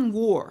bidding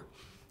war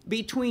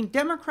between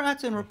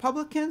Democrats and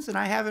Republicans, and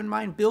I have in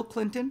mind Bill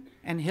Clinton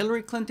and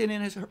Hillary Clinton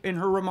in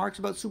her remarks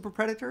about super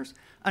predators,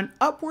 an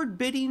upward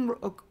bidding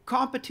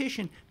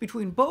competition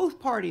between both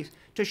parties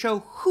to show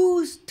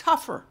who's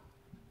tougher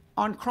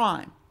on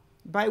crime,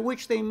 by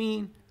which they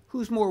mean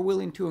who's more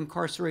willing to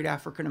incarcerate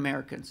African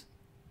Americans.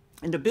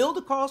 And to build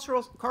a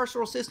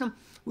carceral system,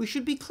 we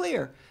should be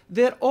clear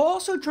that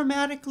also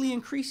dramatically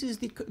increases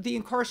the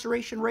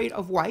incarceration rate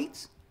of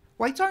whites.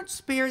 Whites aren't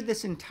spared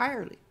this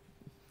entirely,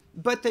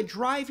 but the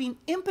driving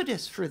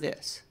impetus for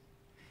this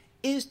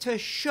is to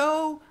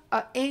show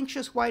an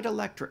anxious white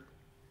electorate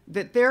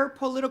that their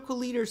political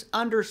leaders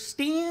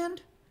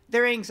understand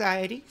their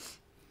anxiety,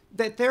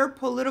 that their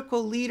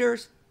political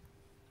leaders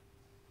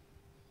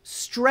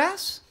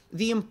stress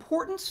the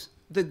importance,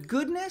 the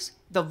goodness,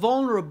 the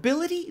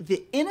vulnerability,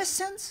 the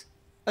innocence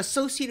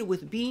associated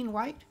with being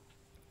white,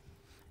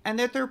 and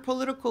that their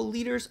political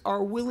leaders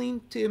are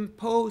willing to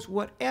impose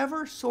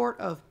whatever sort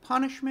of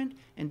punishment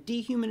and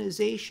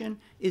dehumanization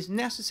is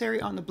necessary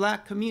on the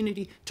black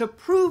community to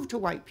prove to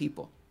white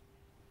people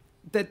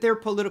that their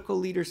political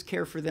leaders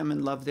care for them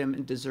and love them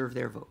and deserve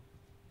their vote.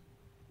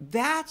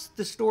 That's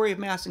the story of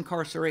mass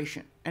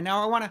incarceration. And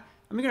now I'm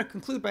going to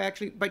conclude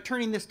by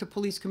turning this to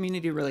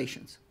police-community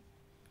relations.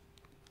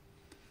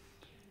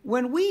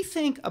 When we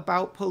think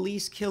about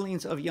police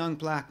killings of young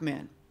black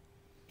men,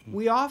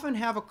 we often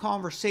have a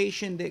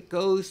conversation that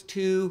goes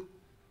to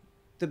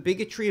the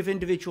bigotry of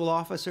individual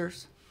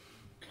officers,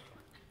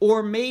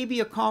 or maybe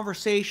a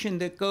conversation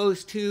that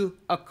goes to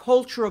a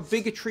culture of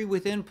bigotry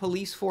within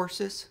police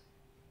forces.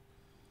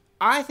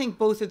 I think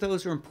both of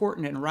those are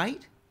important and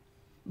right.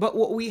 But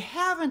what we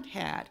haven't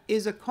had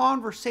is a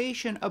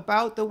conversation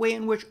about the way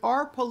in which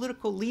our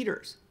political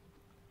leaders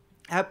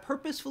have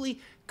purposefully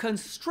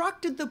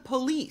constructed the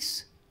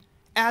police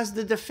as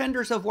the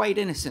defenders of white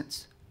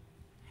innocence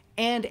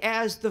and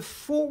as the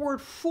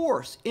forward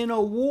force in a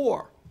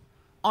war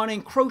on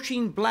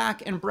encroaching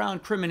black and brown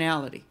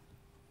criminality.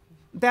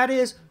 That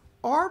is,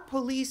 our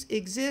police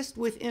exist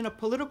within a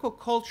political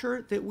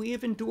culture that we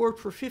have endured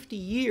for 50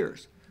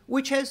 years,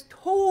 which has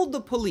told the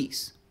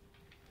police,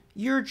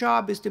 your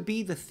job is to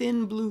be the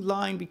thin blue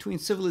line between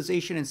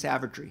civilization and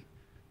savagery.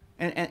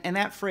 And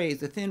that phrase,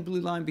 the thin blue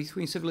line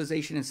between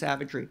civilization and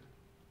savagery.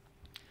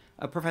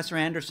 Professor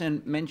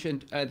Anderson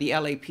mentioned the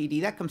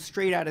LAPD. That comes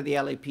straight out of the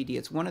LAPD.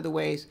 It's one of the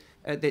ways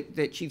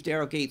that Chief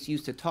Darrell Gates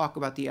used to talk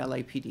about the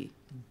LAPD.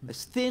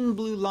 This thin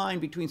blue line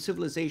between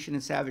civilization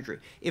and savagery.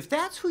 If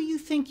that's who you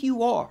think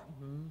you are,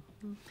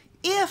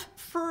 if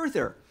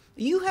further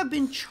you have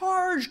been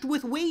charged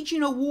with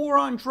waging a war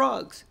on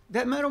drugs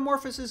that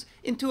metamorphoses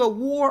into a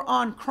war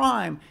on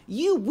crime,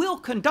 you will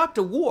conduct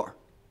a war.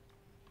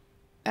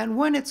 And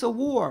when it's a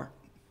war,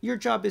 your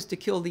job is to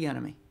kill the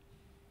enemy.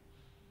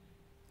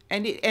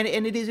 And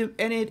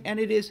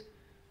it is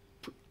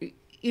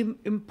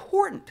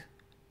important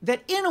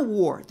that in a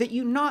war that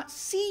you not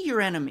see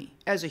your enemy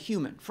as a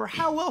human. For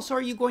how else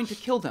are you going to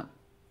kill them?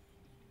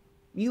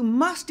 You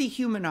must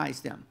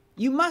dehumanize them.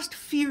 You must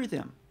fear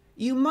them.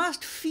 You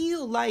must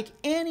feel like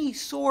any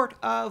sort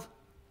of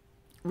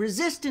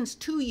resistance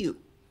to you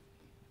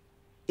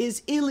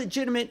is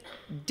illegitimate,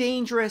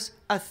 dangerous,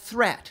 a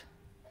threat,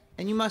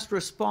 and you must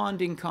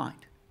respond in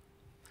kind.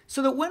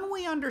 So that when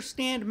we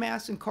understand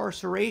mass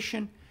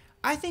incarceration,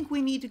 I think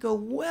we need to go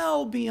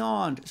well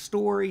beyond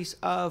stories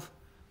of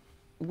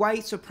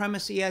white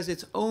supremacy as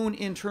its own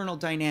internal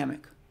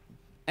dynamic.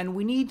 And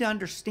we need to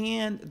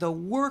understand the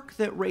work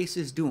that race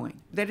is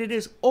doing, that it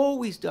is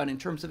always done in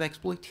terms of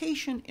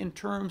exploitation, in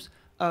terms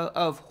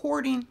of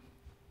hoarding,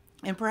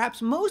 and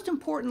perhaps most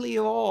importantly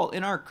of all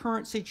in our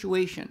current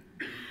situation,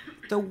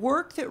 the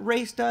work that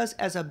race does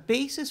as a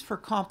basis for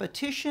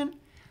competition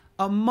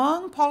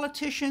among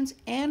politicians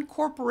and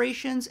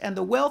corporations and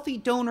the wealthy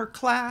donor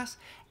class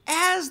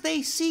as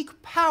they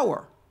seek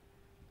power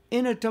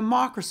in a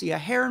democracy, a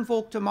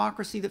Herrenvolk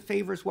democracy that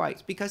favors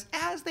whites. Because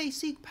as they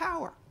seek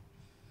power,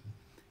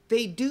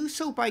 they do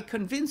so by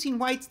convincing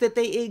whites that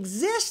they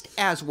exist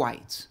as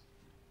whites,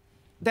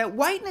 that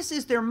whiteness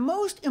is their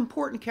most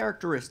important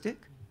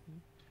characteristic,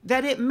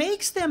 that it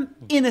makes them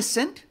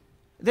innocent,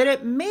 that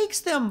it makes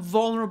them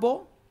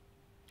vulnerable,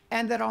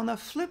 and that on the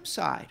flip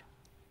side,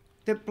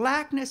 that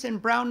blackness and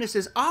brownness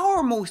is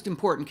our most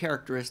important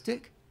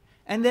characteristic,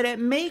 and that it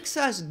makes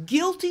us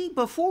guilty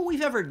before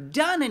we've ever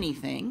done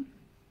anything,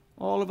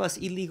 all of us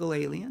illegal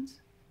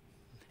aliens,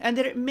 and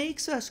that it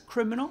makes us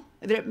criminal,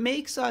 that it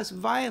makes us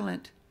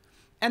violent,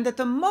 and that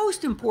the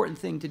most important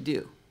thing to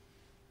do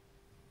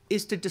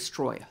is to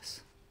destroy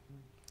us.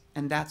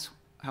 And that's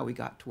how we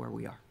got to where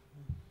we are.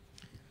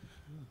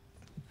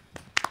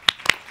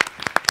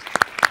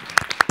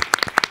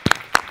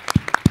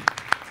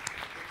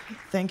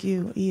 Thank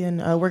you, Ian.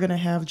 We're going to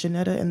have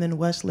Johnetta and then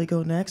Wesley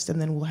go next, and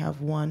then we'll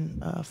have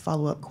one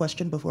follow-up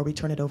question before we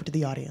turn it over to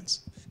the audience.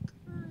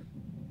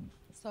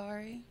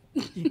 Sorry.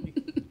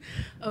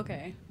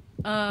 Okay.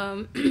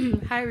 Hi,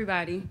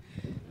 everybody.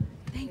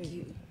 Thank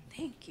you.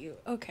 Thank you.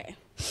 Okay.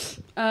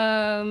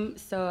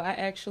 So I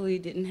actually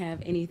didn't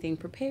have anything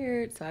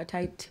prepared, so I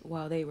typed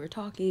while they were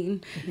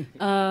talking.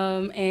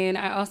 And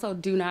I also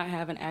do not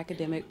have an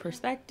academic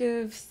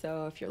perspective,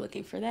 so if you're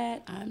looking for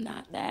that, I'm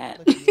not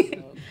that.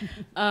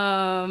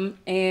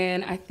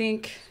 And I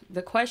think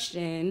the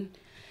question,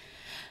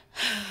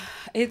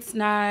 it's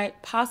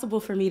not possible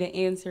for me to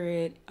answer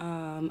it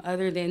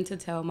other than to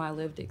tell my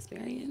lived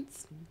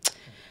experience.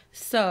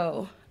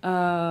 So,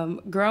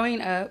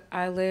 growing up,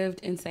 I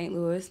lived in St.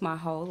 Louis my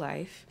whole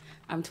life.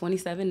 I'm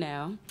 27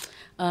 now,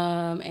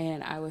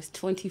 and I was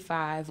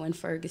 25 when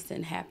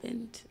Ferguson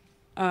happened.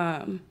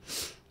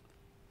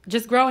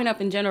 Just growing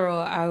up in general,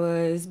 I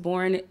was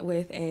born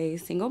with a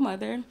single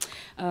mother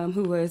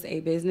who was a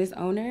business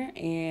owner,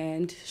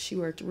 and she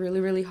worked really,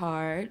 really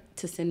hard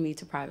to send me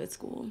to private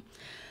school.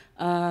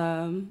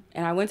 And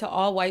I went to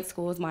all white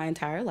schools my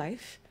entire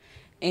life,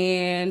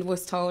 and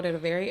was told at a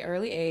very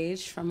early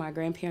age from my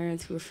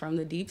grandparents who were from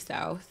the Deep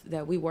South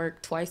that we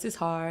worked twice as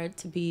hard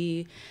to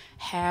be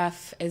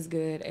half as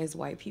good as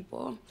white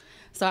people.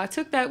 So I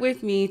took that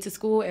with me to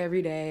school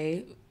every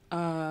day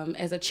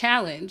as a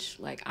challenge,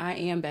 like I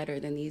am better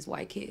than these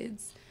white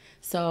kids.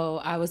 So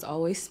I was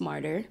always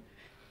smarter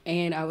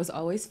and I was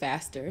always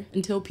faster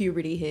until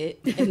puberty hit.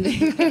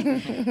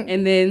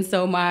 And then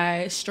so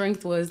my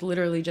strength was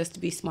literally just to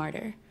be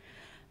smarter.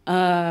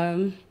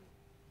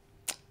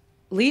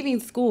 Leaving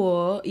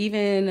school,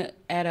 even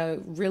at a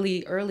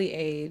really early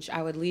age,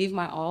 I would leave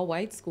my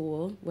all-white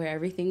school where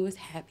everything was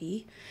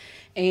happy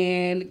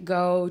and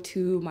go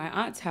to my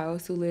aunt's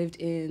house who lived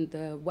in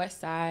the west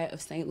side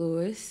of St.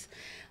 Louis.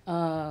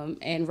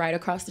 And right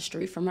across the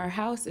street from her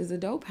house is a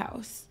dope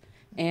house.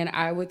 And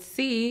I would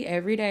see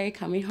every day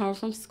coming home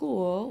from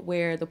school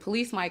where the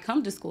police might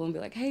come to school and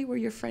be like, hey, we're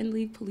your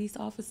friendly police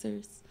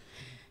officers.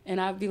 And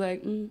I'd be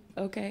like,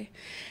 okay.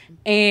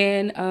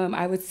 And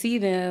I would see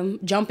them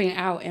jumping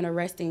out and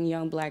arresting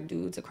young black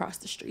dudes across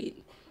the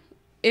street.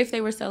 If they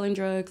were selling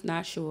drugs,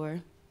 not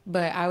sure.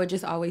 But I would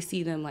just always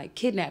see them like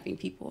kidnapping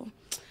people.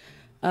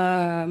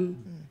 And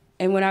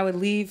when I would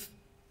leave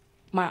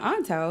my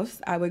aunt's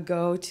house, I would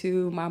go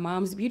to my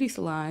mom's beauty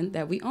salon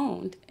that we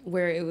owned,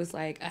 where it was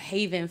like a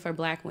haven for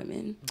black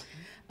women.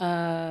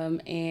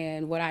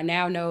 And what I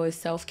now know is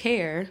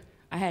self-care.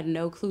 I had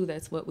no clue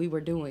that's what we were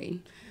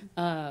doing.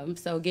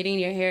 So getting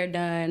your hair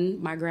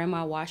done, my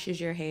grandma washes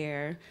your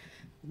hair.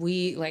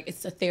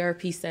 It's a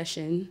therapy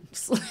session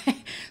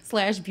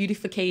slash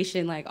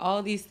beautification. Like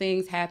all these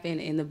things happen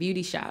in the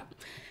beauty shop.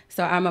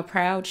 So I'm a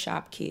proud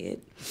shop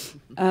kid.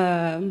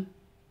 And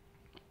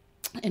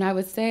I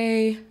would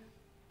say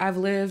I've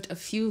lived a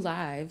few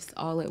lives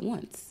all at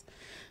once.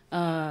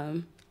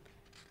 I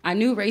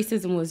knew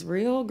racism was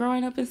real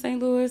growing up in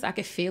St. Louis. I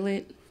could feel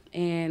it.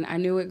 And I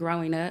knew it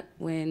growing up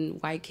when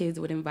white kids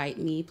would invite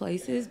me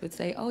places, but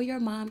say, oh, your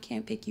mom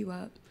can't pick you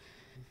up.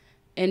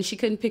 And she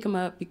couldn't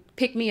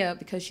pick me up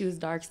because she was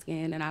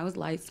dark-skinned and I was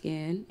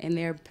light-skinned.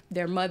 And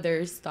their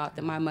mothers thought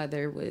that my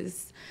mother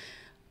was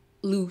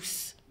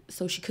loose,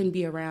 so she couldn't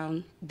be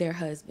around their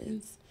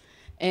husbands.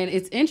 And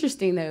it's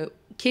interesting that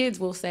kids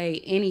will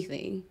say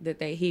anything that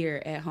they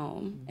hear at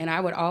home. And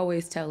I would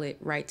always tell it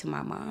right to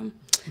my mom.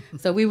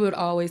 So we would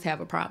always have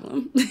a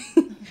problem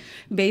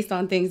based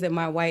on things that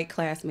my white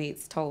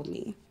classmates told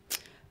me.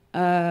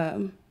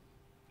 I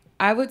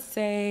would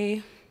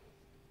say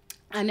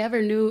I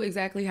never knew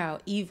exactly how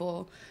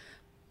evil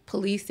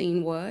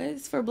policing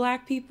was for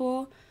black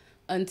people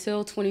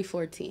until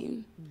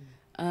 2014.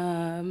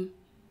 My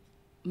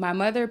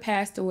mother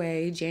passed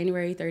away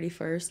January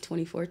 31st,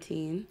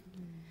 2014.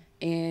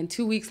 And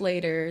 2 weeks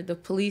later, the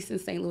police in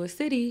St. Louis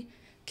City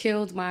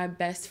killed my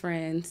best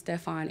friend,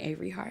 Stephon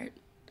Avery Hart.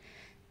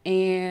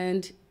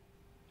 And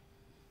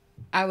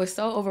I was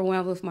so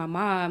overwhelmed with my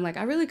mom, like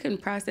I really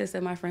couldn't process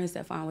that my friend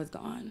Stefan was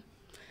gone.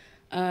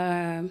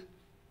 And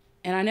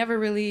I never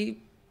really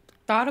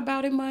thought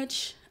about it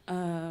much.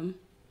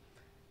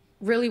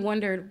 Really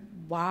wondered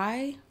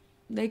why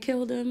they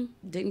killed him,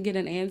 didn't get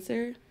an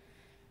answer,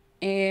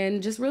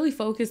 and just really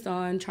focused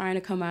on trying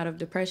to come out of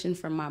depression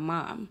from my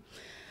mom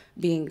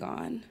being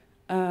gone.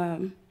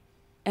 And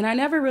I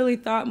never really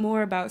thought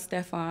more about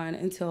Stefan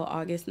until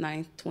August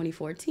 9th,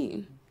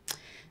 2014.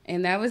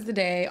 And that was the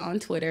day on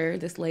Twitter,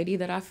 this lady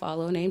that I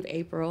follow named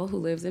April, who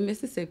lives in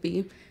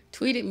Mississippi,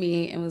 tweeted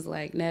me and was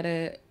like,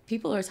 Netta,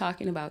 people are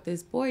talking about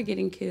this boy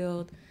getting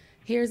killed.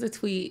 Here's a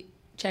tweet,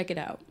 check it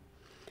out.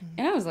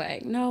 And I was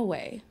like, no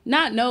way.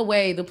 Not no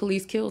way the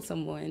police killed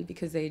someone,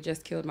 because they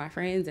just killed my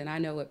friends, and I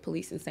know what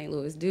police in St.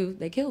 Louis do.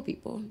 They kill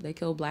people. They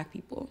kill Black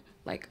people,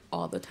 like,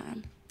 all the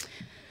time.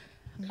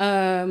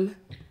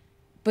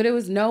 But it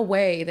was no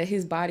way that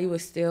his body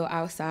was still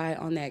outside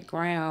on that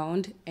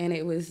ground, and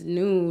it was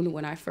noon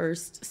when I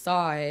first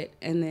saw it,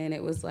 and then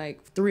it was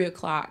like 3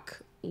 o'clock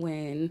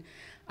when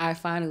I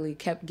finally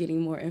kept getting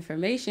more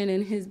information,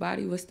 and his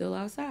body was still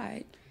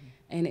outside.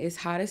 And it's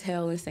hot as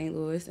hell in St.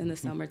 Louis in the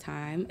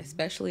summertime,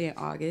 especially in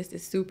August.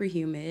 It's super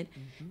humid.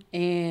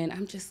 And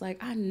I'm just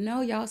like, I know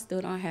y'all still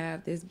don't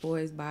have this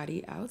boy's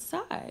body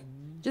outside,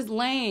 just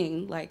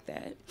laying like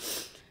that.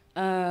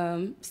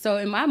 So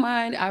in my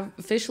mind, I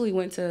officially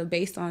went to,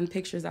 based on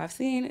pictures I've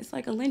seen, it's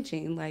like a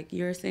lynching. Like,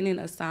 you're sending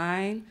a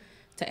sign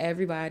to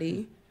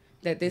everybody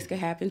that this could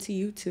happen to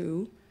you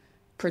too.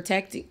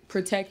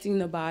 Protecting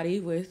the body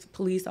with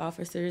police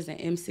officers and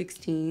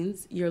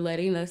M16s. You're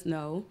letting us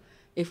know.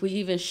 If we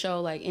even show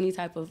like any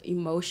type of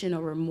emotion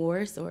or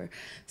remorse or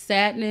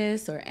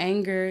sadness or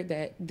anger,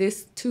 that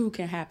this too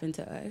can happen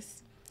to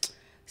us.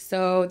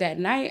 So that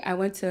night I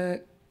went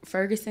to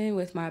Ferguson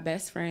with my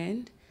best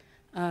friend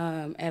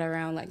at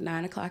around like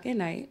 9 o'clock at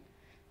night.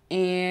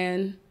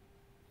 And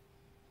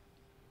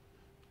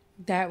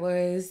that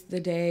was the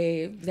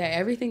day that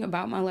everything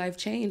about my life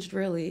changed,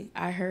 really.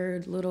 I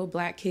heard little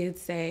Black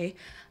kids say,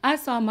 I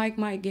saw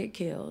Mike get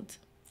killed.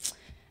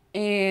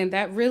 And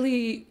that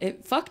really,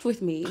 it fucked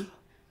with me.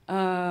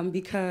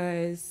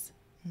 Because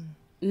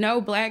no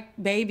Black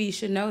baby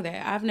should know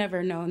that. I've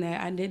never known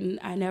that.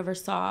 I never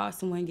saw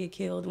someone get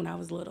killed when I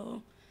was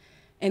little.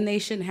 And they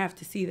shouldn't have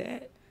to see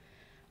that.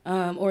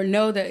 Or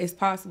know that it's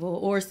possible,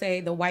 or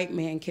say the white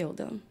man killed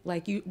them.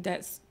 Like,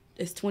 it's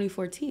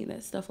 2014,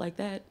 that stuff like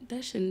that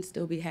shouldn't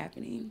still be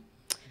happening.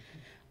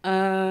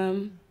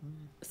 So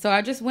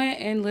I just went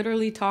and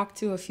literally talked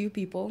to a few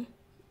people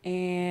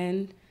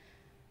and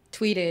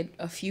tweeted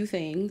a few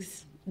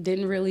things.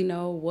 Didn't really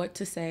know what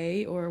to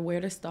say or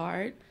where to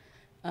start.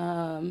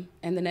 And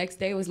the next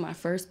day was my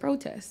first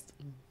protest.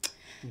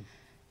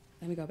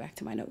 Let me go back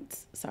to my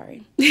notes.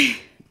 Sorry.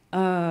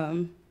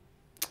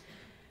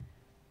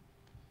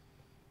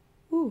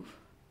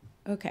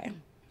 Okay.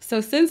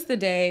 So since the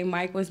day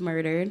Mike was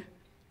murdered,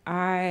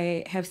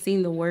 I have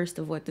seen the worst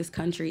of what this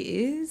country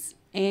is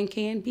and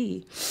can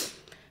be.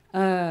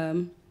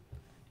 I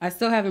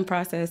still haven't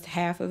processed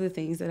half of the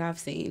things that I've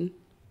seen,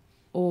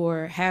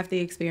 or half the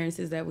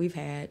experiences that we've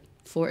had.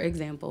 For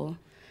example,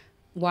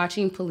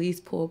 watching police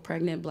pull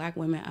pregnant Black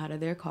women out of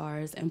their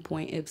cars and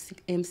point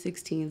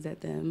M16s at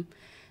them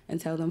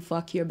and tell them,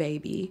 fuck your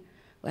baby.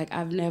 Like,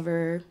 I've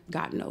never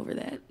gotten over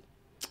that,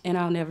 and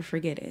I'll never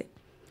forget it.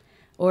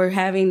 Or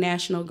having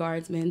National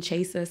Guardsmen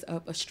chase us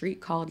up a street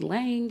called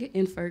Lang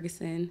in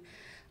Ferguson,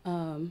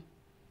 and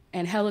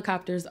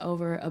helicopters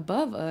over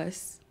above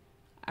us,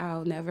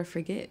 I'll never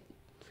forget.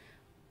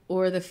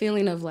 Or the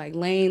feeling of like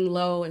laying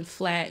low and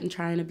flat and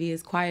trying to be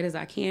as quiet as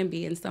I can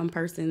be in some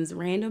person's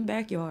random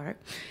backyard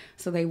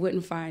so they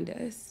wouldn't find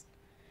us,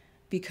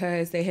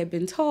 because they had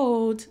been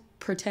told,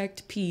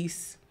 protect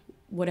peace,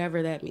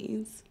 whatever that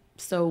means.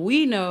 So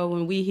we know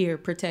when we hear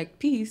protect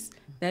peace,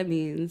 that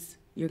means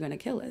you're gonna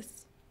kill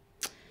us.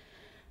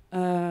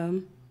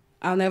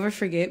 I'll never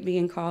forget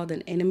being called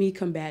an enemy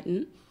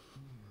combatant,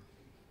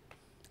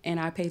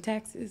 and I pay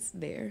taxes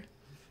there.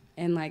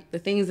 And like the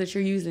things that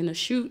you're using to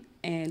shoot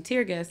and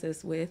tear gas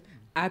us with,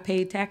 I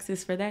paid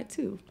taxes for that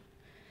too.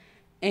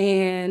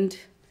 And,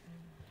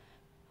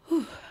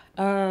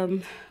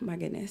 my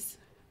goodness.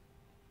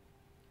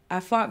 I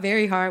fought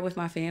very hard with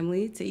my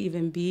family to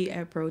even be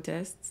at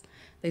protests.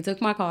 They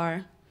took my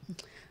car.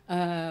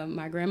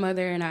 My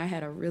grandmother and I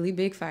had a really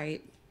big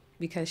fight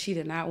because she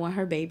did not want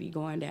her baby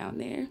going down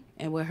there.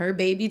 And what her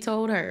baby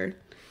told her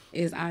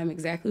is, I'm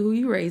exactly who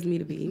you raised me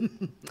to be.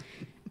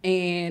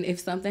 And if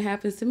something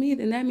happens to me,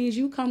 then that means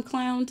you come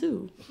clown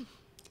too.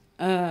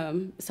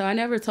 So I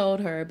never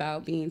told her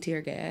about being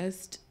tear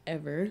gassed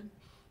ever,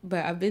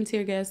 but I've been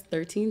tear gassed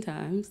 13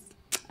 times.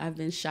 I've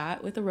been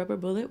shot with a rubber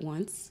bullet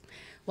once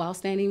while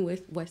standing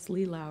with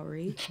Wesley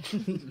Lowery.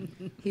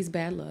 He's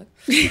bad luck.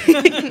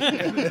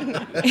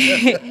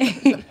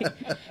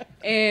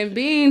 And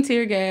being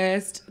tear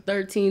gassed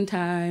 13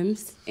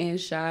 times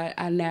and shot,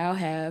 I now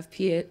have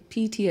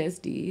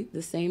PTSD,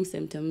 the same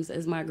symptoms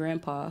as my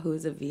grandpa, who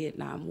is a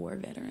Vietnam War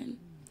veteran.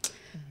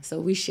 So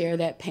we share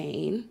that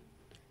pain.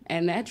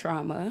 and that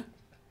trauma,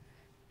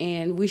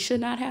 and we should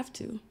not have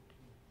to.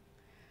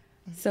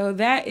 So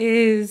that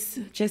is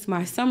just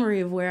my summary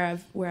of where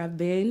I've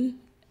been.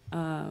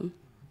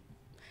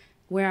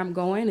 Where I'm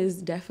going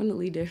is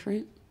definitely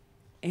different,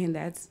 and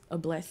that's a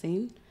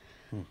blessing.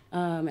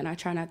 And I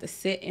try not to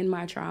sit in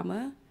my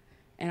trauma.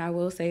 And I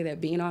will say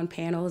that being on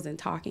panels and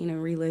talking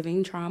and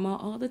reliving trauma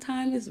all the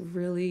time is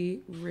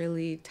really,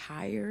 really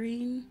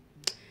tiring.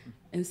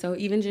 And so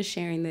even just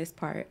sharing this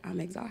part, I'm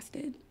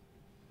exhausted.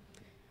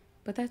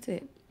 But that's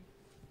it.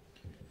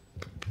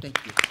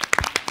 Thank you.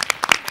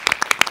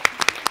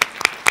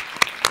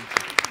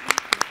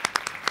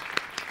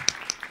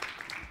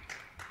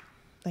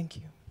 Thank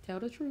you. Tell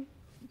the truth.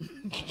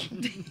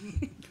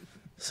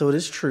 So it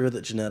is true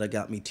that Johnetta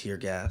got me tear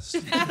gassed.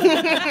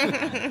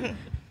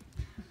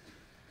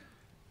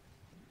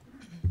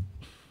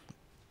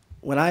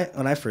 When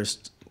I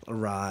first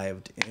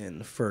arrived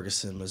in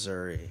Ferguson,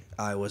 Missouri,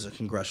 I was a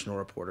congressional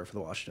reporter for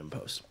the Washington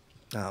Post.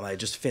 I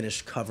just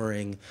finished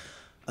covering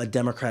a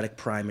Democratic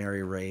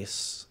primary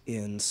race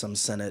in some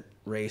Senate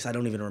race. I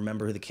don't even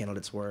remember who the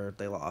candidates were.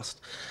 They lost.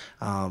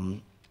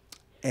 And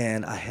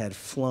I had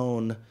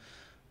flown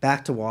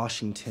back to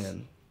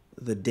Washington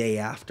the day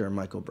after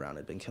Michael Brown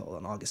had been killed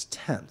on August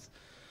 10th.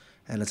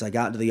 And as I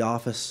got to the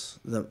office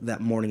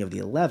that morning of the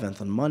 11th,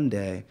 on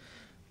Monday,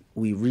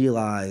 we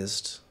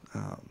realized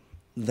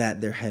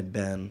that there had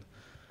been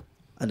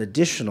an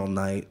additional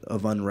night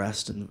of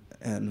unrest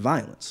and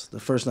violence. The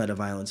first night of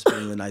violence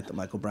being the night that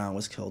Michael Brown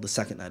was killed, the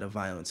second night of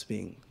violence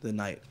being the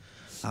night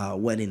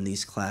when in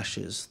these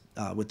clashes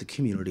with the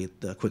community,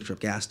 the Quick Trip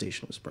gas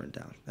station was burned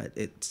down.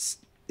 It's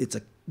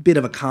a bit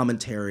of a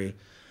commentary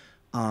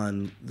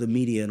on the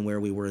media and where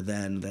we were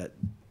then, that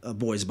a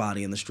boy's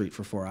body in the street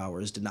for 4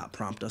 hours did not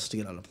prompt us to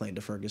get on a plane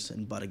to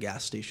Ferguson, but a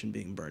gas station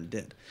being burned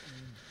did.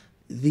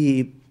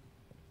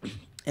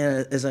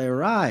 As I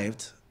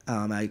arrived,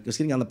 I was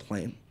getting on the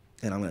plane,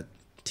 and I'm going to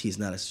tease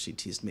Netta, she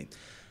teased me.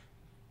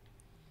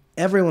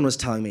 Everyone was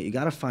telling me, you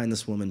got to find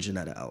this woman,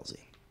 Johnetta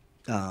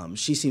Elzie.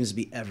 She seems to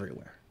be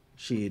everywhere.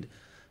 She'd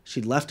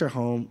left her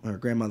home, her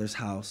grandmother's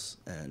house,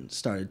 and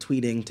started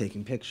tweeting,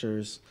 taking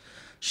pictures.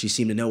 She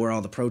seemed to know where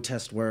all the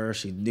protests were.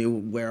 She knew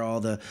where all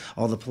the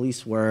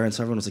police were, and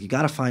so everyone was like, "You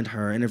got to find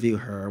her, interview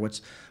her.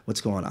 What's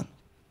going on?"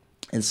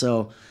 And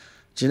so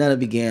Johnetta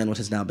began what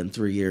has now been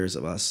 3 years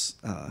of us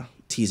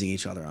teasing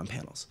each other on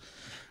panels.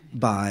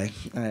 I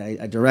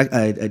direct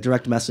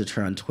messaged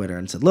her on Twitter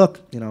and said, "Look,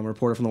 I'm a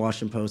reporter from the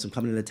Washington Post. I'm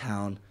coming into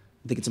town.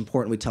 I think it's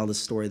important we tell this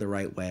story the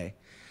right way.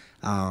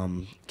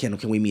 Can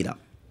we meet up?"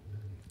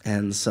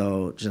 And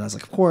so Jonetta's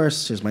like, "Of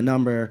course. Here's my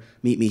number.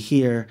 Meet me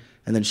here."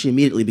 And then she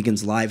immediately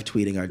begins live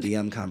tweeting our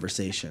DM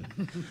conversation.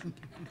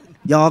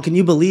 "Y'all, can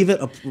you believe it?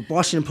 A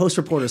Washington Post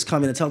reporter is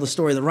coming to tell the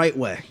story the right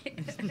way."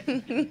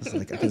 It's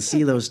like, I can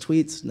see those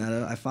tweets,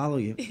 Netta. I follow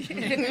you.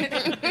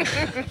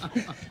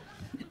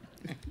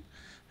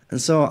 And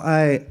so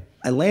I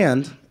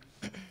land,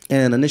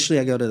 and initially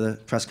I go to the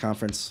press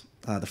conference,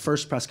 the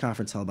first press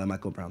conference held by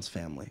Michael Brown's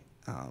family,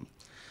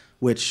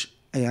 which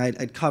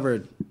I'd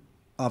covered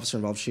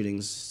officer-involved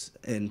shootings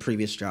in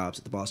previous jobs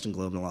at the Boston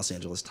Globe and the Los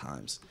Angeles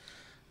Times.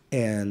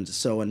 And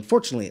so,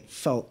 unfortunately, it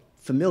felt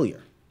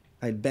familiar.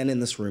 I'd been in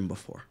this room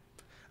before.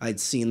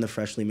 I'd seen the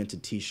freshly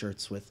minted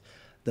T-shirts with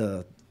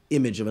the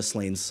image of a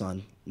slain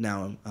son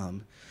now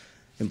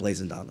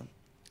emblazoned on them.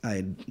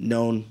 I'd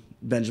known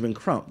Benjamin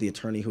Crump, the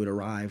attorney who had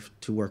arrived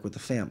to work with the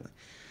family.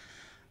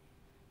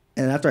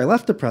 And after I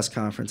left the press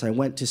conference, I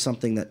went to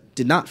something that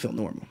did not feel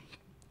normal.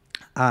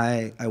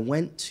 I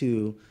went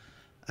to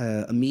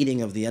a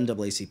meeting of the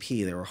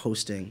NAACP. They were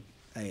hosting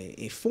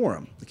a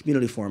forum, a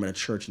community forum at a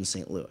church in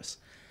St. Louis.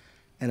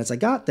 And as I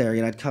got there,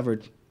 I'd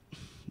covered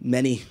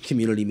many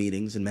community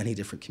meetings in many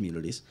different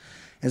communities.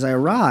 As I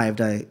arrived,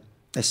 I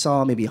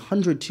saw maybe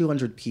 100,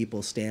 200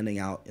 people standing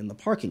out in the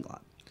parking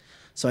lot.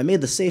 So I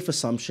made the safe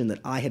assumption that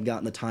I had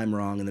gotten the time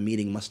wrong and the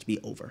meeting must be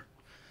over,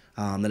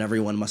 that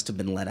everyone must have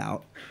been let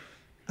out.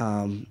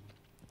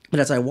 But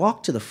as I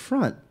walked to the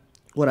front,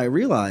 what I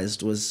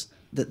realized was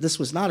that this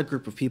was not a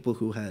group of people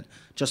who had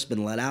just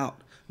been let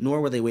out,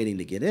 nor were they waiting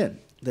to get in.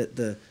 That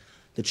the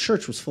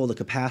church was full to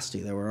capacity.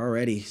 There were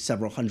already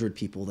several hundred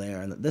people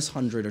there, and that this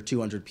 100 or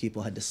 200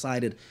 people had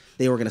decided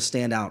they were going to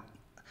stand out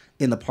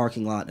in the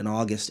parking lot in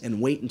August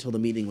and wait until the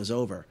meeting was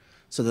over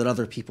so that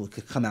other people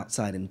could come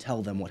outside and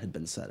tell them what had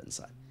been said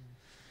inside.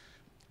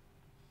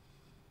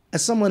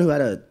 As someone who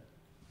had a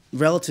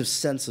relative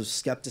sense of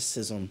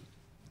skepticism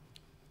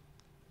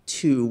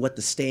to what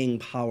the staying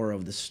power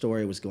of the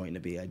story was going to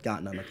be, I'd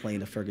gotten on a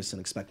plane to Ferguson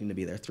expecting to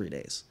be there 3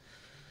 days.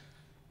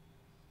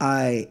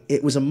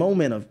 It was a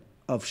moment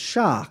of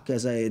shock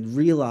as I had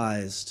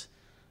realized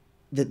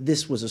that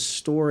this was a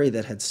story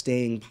that had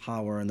staying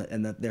power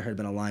and that there had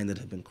been a line that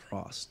had been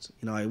crossed.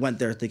 I went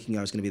there thinking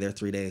I was going to be there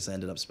 3 days. I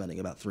ended up spending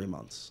about 3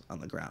 months on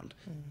the ground.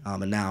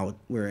 And now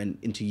we're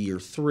into year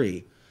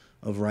 3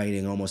 of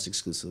writing almost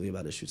exclusively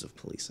about issues of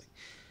policing.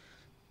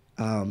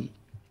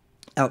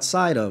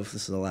 Outside of,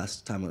 this is the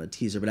last time I'm going to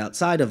tease her, but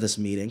outside of this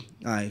meeting,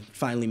 I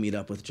finally meet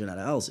up with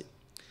Johnetta Elzie.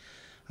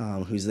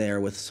 who's there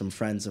with some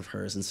friends of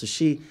hers. And so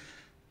she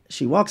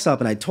walks up,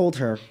 and I told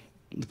her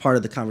the part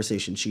of the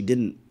conversation she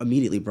didn't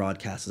immediately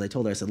broadcast. As I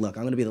told her, I said, look,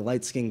 I'm going to be the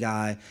light-skinned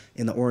guy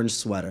in the orange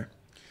sweater.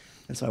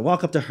 And so I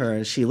walk up to her,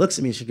 and she looks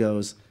at me, and she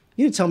goes,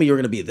 you didn't tell me you were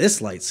going to be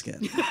this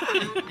light-skinned.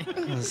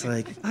 I was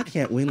like, I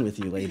can't win with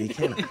you, lady,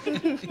 can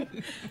I?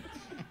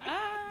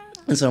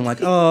 And so I'm like,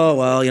 oh,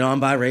 well, I'm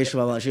biracial,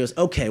 blah, blah. She goes,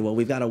 okay, well,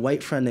 we've got a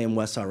white friend named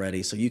Wes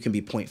already, so you can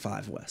be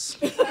 0.5 Wes.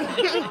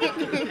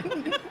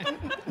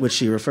 Which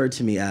she referred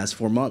to me as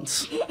for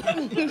months.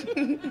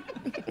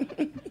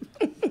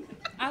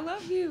 I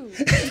love you.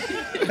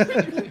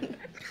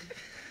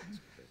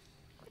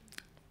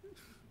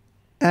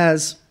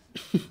 As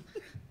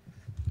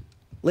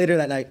later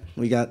that night,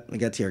 we got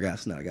tear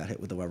gas. No, I got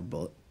hit with a rubber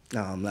bullet.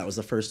 That was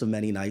the first of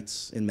many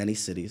nights in many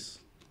cities: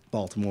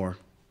 Baltimore,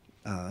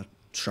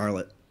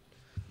 Charlotte,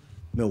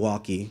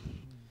 Milwaukee,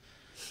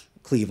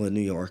 Cleveland,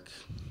 New York,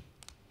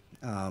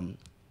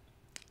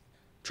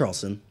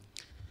 Charleston.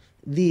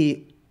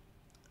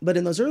 But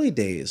in those early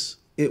days,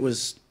 it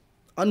was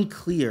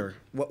unclear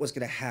what was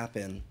going to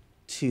happen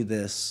to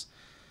this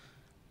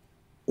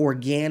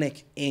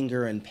organic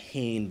anger and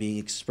pain being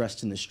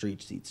expressed in the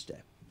streets each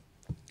day.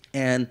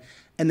 And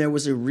there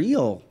was a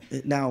real,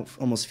 it now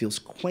almost feels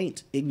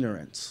quaint,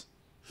 ignorance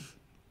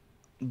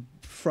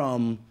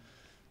from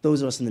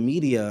those of us in the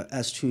media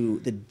as to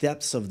the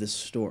depths of this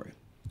story.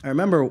 I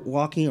remember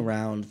walking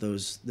around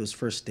those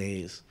first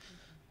days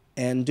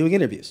and doing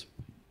interviews,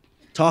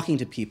 talking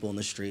to people in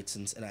the streets,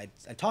 and I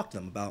talked to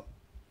them about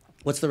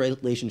what's the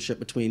relationship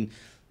between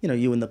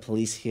you and the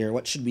police here?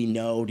 What should we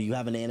know? Do you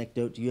have an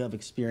anecdote? Do you have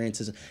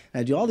experiences? And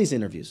I do all these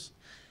interviews.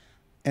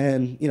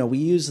 And, we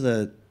use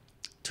the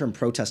term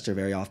protester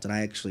very often.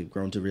 I actually have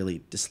grown to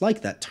really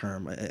dislike that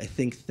term. I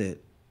think that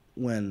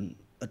when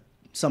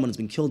someone has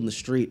been killed in the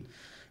street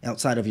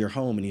outside of your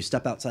home, and you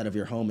step outside of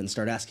your home and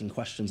start asking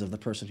questions of the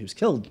person who's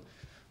killed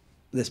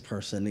this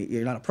person,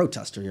 you're not a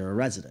protester, you're a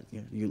resident.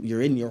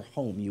 You're in your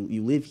home,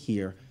 you live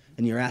here,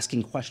 and you're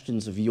asking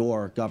questions of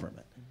your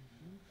government.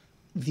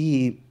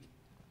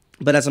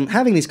 But as I'm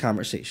having these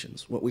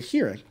conversations, what we're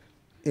hearing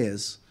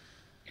is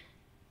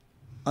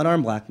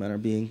unarmed black men are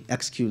being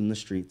executed in the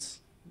streets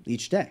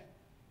each day.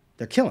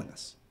 They're killing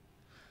us.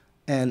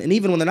 And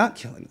even when they're not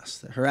killing us,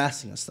 they're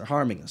harassing us, they're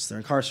harming us, they're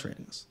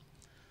incarcerating us.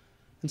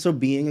 And so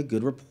being a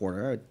good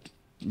reporter,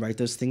 I'd write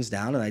those things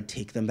down and I'd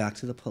take them back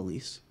to the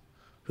police,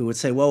 who would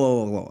say,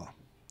 whoa.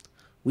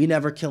 We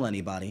never kill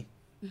anybody.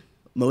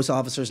 Most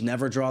officers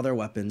never draw their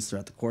weapons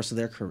throughout the course of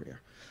their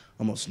career.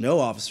 Almost no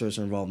officers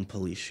are involved in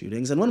police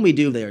shootings. And when we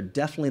do, they are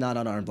definitely not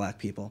unarmed black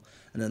people.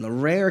 And on the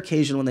rare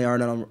occasion when they are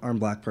an unarmed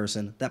black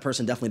person, that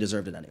person definitely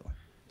deserved it anyway.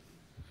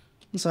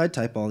 And so I'd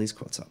type all these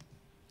quotes up.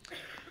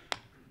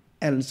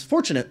 And it's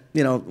fortunate,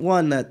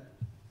 one, that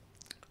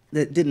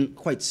didn't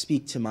quite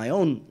speak to my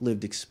own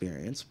lived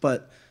experience,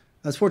 but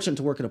I was fortunate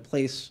to work at a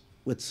place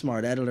with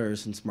smart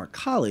editors and smart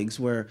colleagues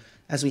where,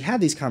 as we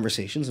had these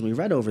conversations and we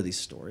read over these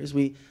stories,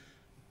 we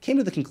came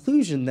to the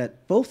conclusion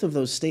that both of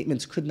those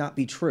statements could not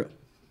be true.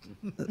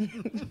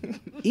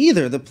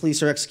 Either the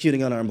police are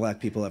executing unarmed black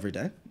people every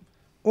day,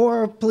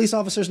 or police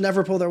officers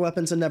never pull their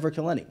weapons and never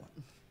kill anyone.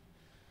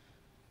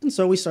 And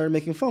so we started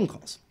making phone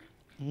calls.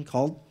 We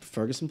called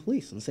Ferguson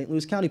Police and St.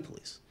 Louis County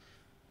Police,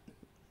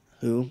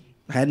 who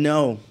had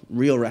no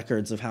real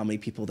records of how many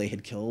people they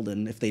had killed,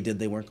 and if they did,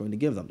 they weren't going to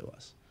give them to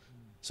us.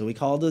 So we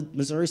called the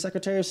Missouri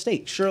Secretary of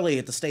State. Surely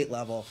at the state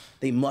level,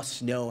 they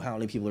must know how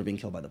many people are being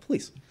killed by the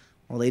police.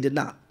 Well, they did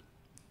not.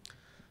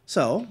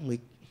 So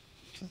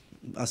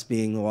us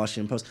being the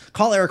Washington Post,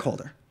 call Eric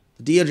Holder.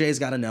 The DOJ's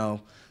got to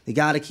know. They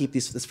got to keep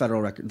this federal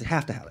record. They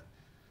have to have it.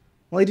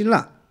 Well, they did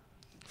not.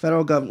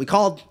 Federal government, we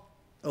called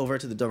over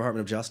to the Department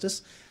of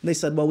Justice, and they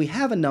said, well, we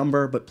have a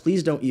number, but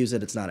please don't use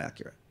it. It's not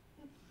accurate.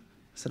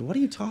 I said, what are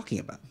you talking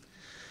about?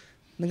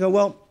 And they go,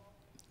 well,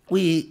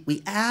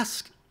 we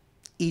ask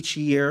each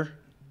year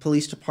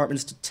police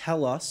departments to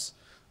tell us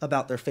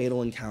about their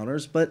fatal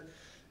encounters, but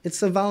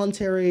it's a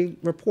voluntary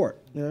report.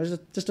 There's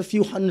just a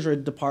few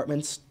hundred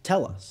departments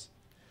tell us.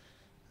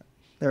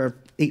 There are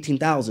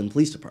 18,000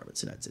 police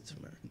departments in the United States of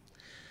America.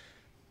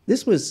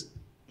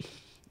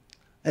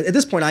 At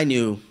this point, I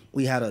knew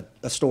we had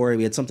a story,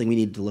 we had something we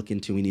needed to look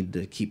into, we needed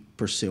to keep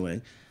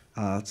pursuing.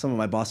 Some of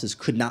my bosses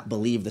could not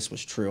believe this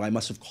was true. I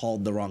must have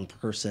called the wrong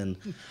person,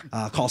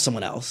 call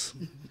someone else.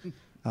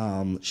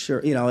 Sure,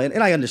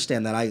 and I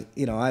understand that.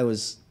 I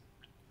was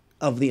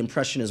of the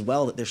impression as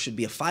well that there should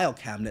be a file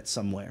cabinet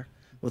somewhere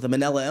with a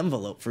manila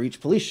envelope for each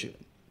police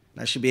shooting.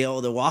 I should be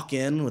able to walk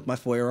in with my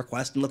FOIA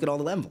request and look at all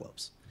the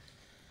envelopes.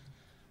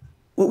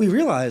 What we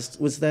realized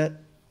was that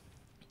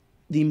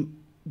the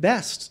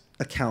best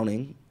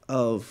accounting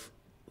of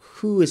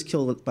who is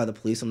killed by the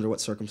police under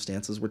what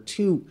circumstances were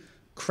two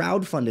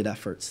crowd-funded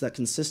efforts that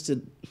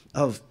consisted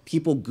of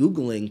people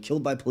Googling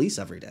killed by police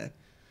every day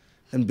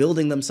and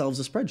building themselves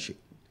a spreadsheet.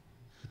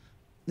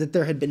 That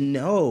there had been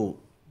no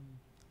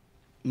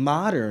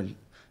modern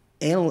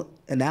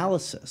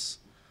analysis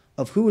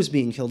of who was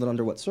being killed and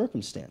under what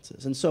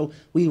circumstances. And so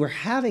we were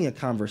having a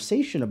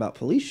conversation about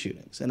police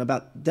shootings and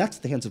about deaths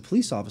at the hands of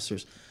police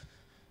officers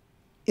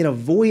in a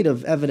void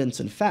of evidence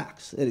and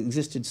facts. It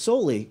existed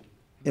solely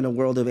in a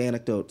world of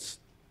anecdotes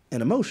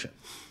and emotion.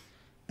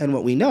 And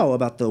what we know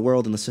about the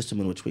world and the system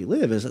in which we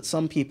live is that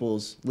some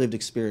people's lived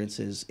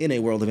experiences in a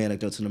world of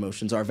anecdotes and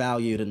emotions are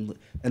valued and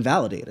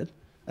validated,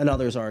 and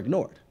others are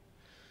ignored.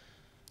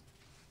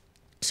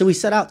 So we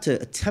set out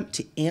to attempt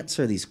to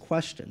answer these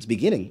questions,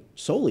 beginning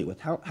solely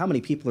with how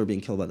many people are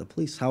being killed by the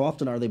police, how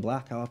often are they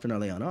black, how often are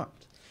they unarmed,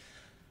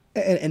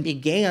 and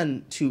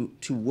began to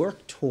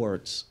work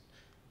towards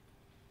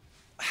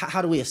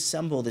how do we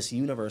assemble this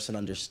universe and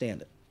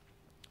understand it.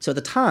 So at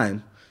the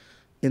time,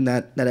 in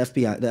the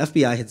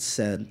FBI had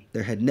said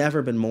there had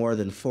never been more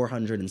than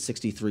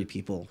 463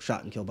 people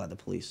shot and killed by the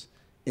police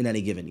in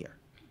any given year.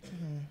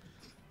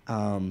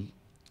 Mm-hmm.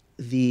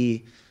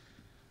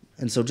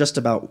 And so just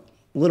about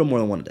a little more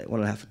than 1 a day,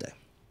 1.5 a day.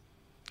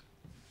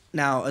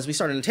 Now, as we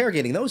started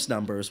interrogating those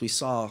numbers, we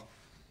saw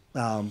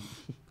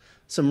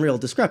some real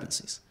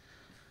discrepancies.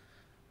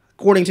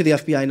 According to the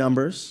FBI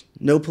numbers,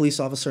 no police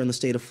officer in the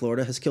state of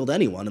Florida has killed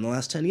anyone in the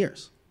last 10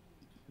 years.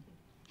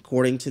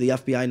 According to the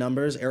FBI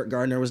numbers, Eric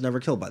Gardner was never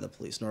killed by the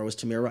police, nor was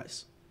Tamir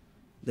Rice.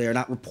 They are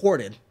not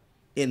reported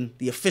in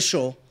the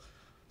official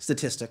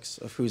statistics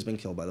of who's been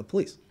killed by the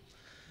police.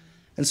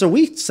 And so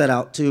we set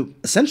out to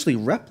essentially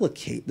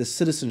replicate the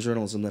citizen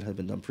journalism that had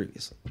been done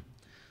previously.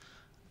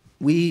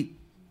 We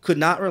could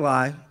not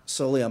rely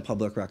solely on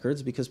public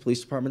records because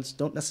police departments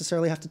don't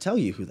necessarily have to tell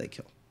you who they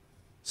kill.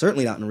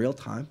 Certainly not in real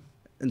time,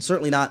 and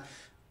certainly not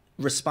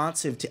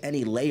responsive to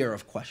any layer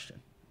of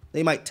question.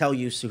 They might tell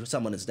you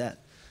someone is dead.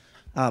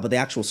 But the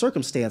actual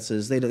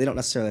circumstances, they don't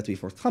necessarily have to be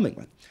forthcoming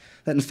with.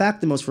 That in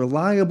fact, the most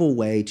reliable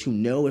way to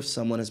know if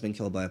someone has been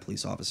killed by a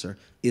police officer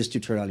is to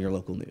turn on your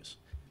local news.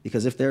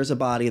 Because if there's a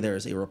body, there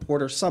is a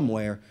reporter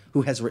somewhere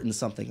who has written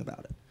something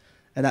about it.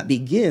 And that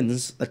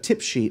begins a tip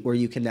sheet where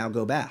you can now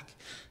go back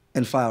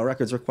and file a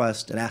records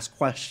request and ask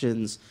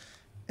questions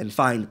and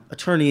find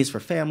attorneys for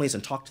families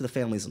and talk to the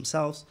families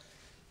themselves.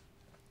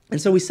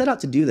 And so we set out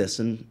to do this,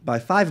 and by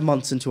 5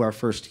 months into our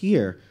first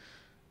year,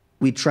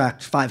 we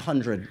tracked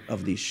 500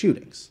 of these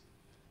shootings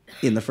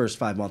in the first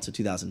 5 months of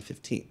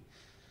 2015.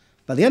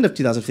 By the end of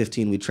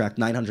 2015, we tracked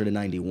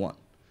 991.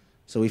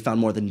 So we found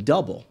more than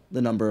double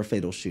the number of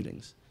fatal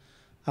shootings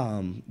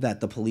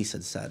that the police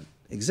had said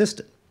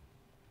existed.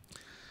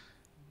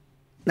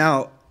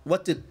 Now,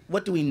 what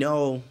do we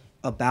know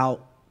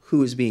about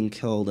who is being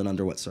killed and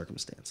under what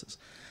circumstances?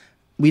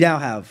 We now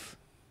have,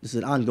 this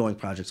is an ongoing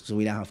project, so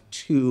we now have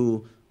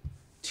two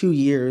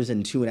years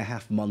and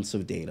 2.5 months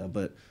of data,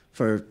 but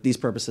for these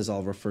purposes,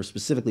 I'll refer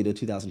specifically to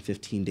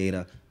 2015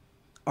 data.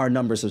 Our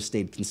numbers have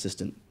stayed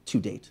consistent to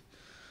date.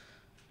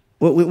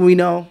 What we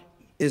know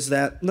is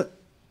that,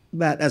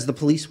 as the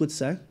police would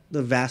say,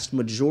 the vast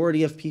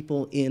majority of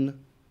people in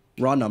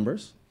raw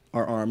numbers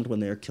are armed when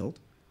they are killed,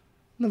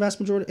 and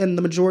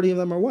the majority of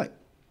them are white.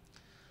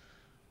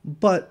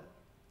 But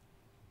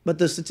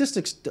the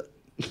statistics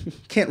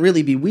can't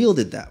really be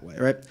wielded that way,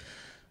 right?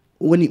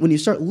 When you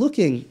start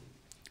looking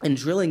and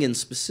drilling in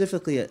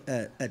specifically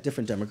at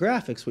different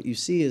demographics, what you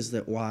see is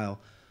that while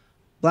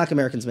black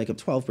Americans make up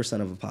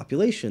 12% of the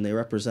population, they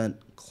represent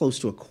close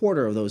to a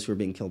quarter of those who are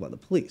being killed by the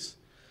police,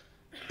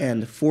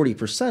 and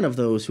 40% of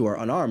those who are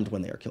unarmed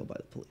when they are killed by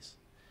the police.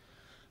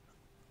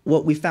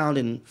 What we found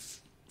in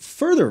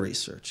further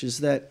research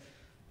is that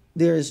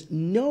there is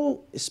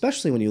no,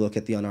 especially when you look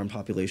at the unarmed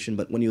population,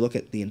 but when you look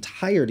at the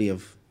entirety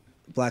of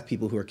black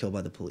people who are killed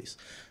by the police,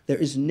 there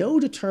is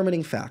no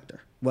determining factor,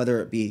 whether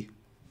it be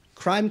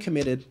crime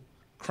committed,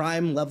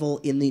 crime level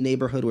in the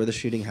neighborhood where the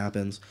shooting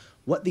happens,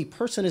 what the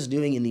person is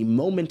doing in the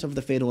moment of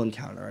the fatal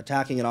encounter,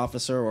 attacking an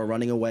officer or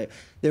running away.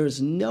 There is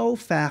no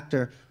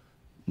factor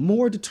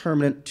more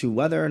determinant to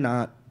whether or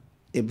not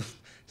an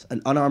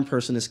unarmed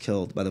person is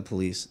killed by the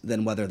police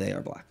than whether they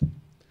are black.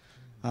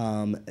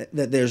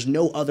 That there's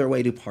no other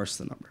way to parse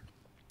the number.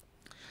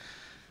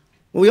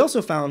 What we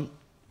also found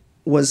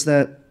was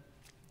that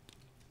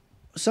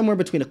somewhere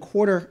between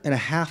 1/4 and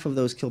 1/2 of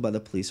those killed by the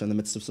police are in the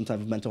midst of some type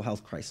of mental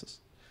health crisis.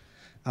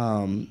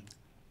 And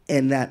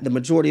that the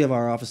majority of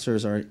our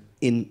officers are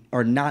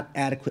not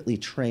adequately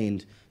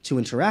trained to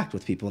interact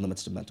with people in the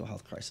midst of mental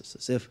health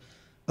crises. If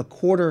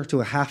 1/4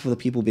 to 1/2 of the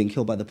people being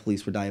killed by the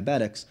police were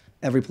diabetics,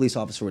 every police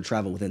officer would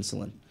travel with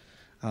insulin.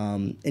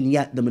 And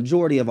yet the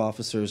majority of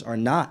officers are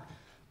not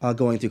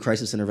going through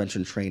crisis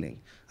intervention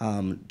training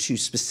to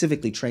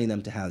specifically train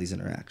them to have these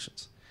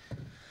interactions.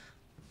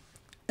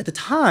 At the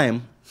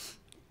time,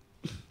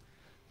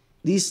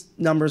 these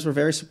numbers were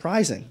very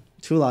surprising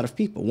to a lot of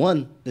people.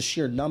 One, the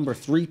sheer number,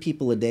 3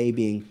 people a day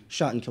being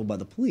shot and killed by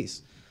the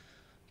police.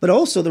 But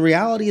also the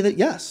reality that,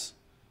 yes,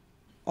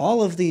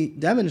 all of the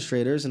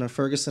demonstrators in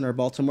Ferguson or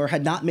Baltimore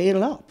had not made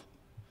it up.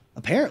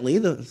 Apparently,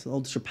 the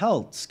old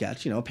Chappelle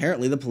sketch,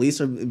 apparently the police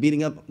are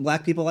beating up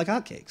black people like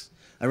hotcakes.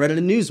 I read it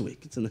in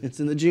Newsweek. It's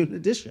in the June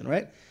edition,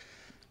 right?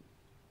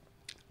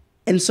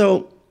 And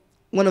so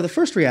one of the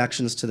first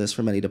reactions to this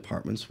from many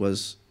departments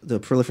was the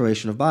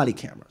proliferation of body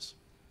cameras.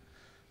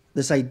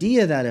 this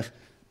idea that if,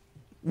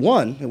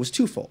 one, it was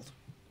twofold.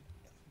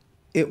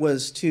 It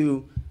was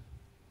to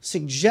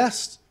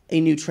suggest a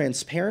new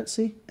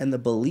transparency and the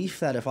belief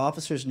that if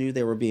officers knew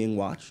they were being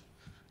watched,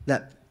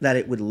 that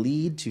it would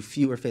lead to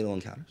fewer fatal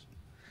encounters.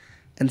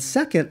 And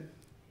second,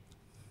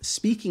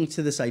 speaking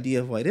to this idea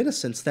of white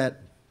innocence,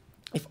 that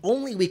if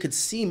only we could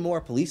see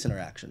more police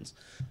interactions,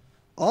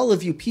 all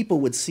of you people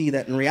would see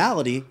that in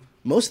reality,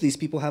 most of these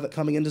people have it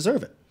coming and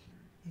deserve it.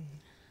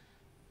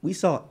 We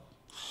saw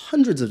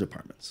hundreds of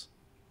departments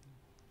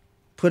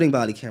putting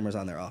body cameras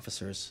on their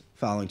officers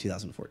following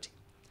 2014.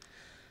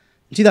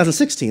 In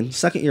 2016,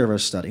 second year of our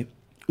study,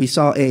 we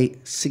saw a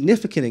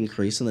significant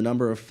increase in the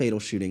number of fatal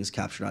shootings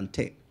captured on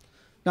tape.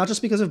 Not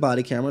just because of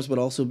body cameras, but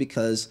also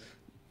because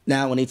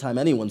now anytime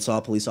anyone saw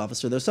a police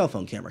officer, their cell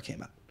phone camera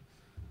came out.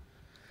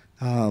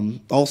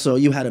 Also,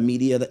 you had a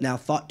media that now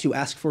thought to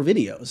ask for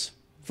videos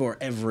for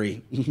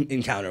every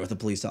encounter with a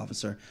police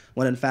officer,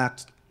 when in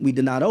fact, we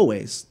did not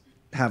always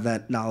have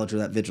that knowledge or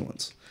that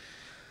vigilance.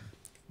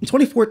 In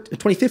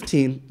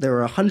 2015, there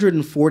were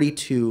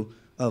 142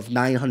 of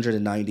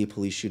 990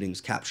 police shootings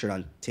captured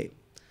on tape.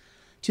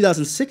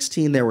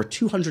 2016, there were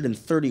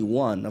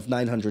 231 of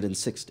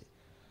 960.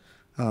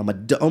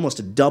 Almost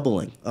a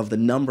doubling of the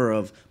number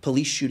of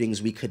police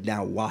shootings we could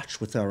now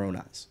watch with our own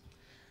eyes.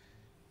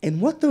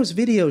 And what those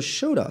videos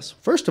showed us,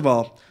 first of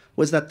all,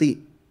 was that the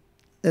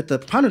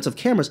preponderance of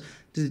cameras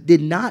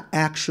did not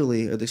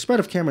actually, or the spread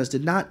of cameras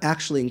did not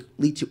actually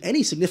lead to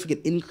any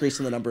significant increase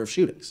in the number of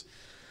shootings.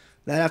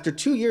 That after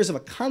 2 years of a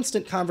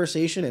constant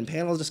conversation and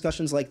panel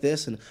discussions like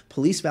this and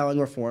police vowing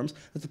reforms,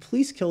 that the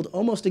police killed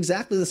almost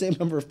exactly the same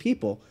number of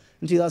people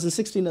in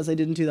 2016 as they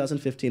did in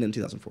 2015 and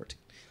 2014.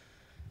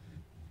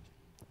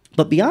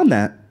 But beyond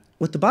that,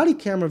 what the body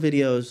camera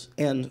videos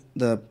and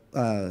the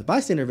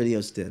bystander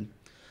videos did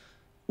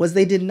was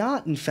they did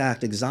not, in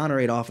fact,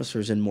 exonerate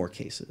officers in more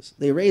cases.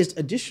 They raised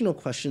additional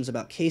questions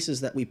about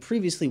cases that we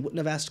previously wouldn't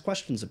have asked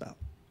questions about.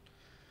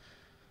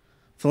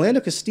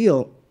 Philando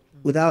Castile,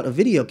 without a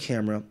video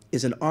camera,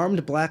 is an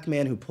armed black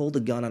man who pulled a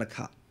gun on a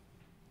cop,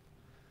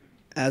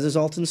 as is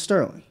Alton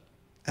Sterling,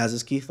 as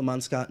is Keith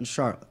Lamont Scott in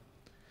Charlotte.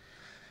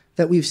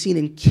 That we've seen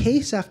in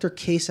case after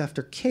case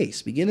after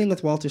case, beginning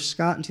with Walter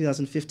Scott in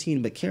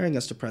 2015, but carrying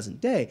us to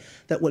present day,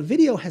 that what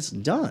video has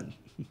done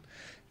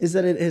is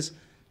that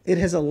it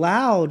has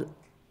allowed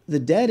the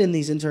dead in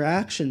these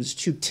interactions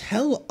to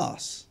tell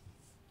us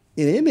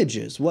in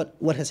images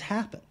what has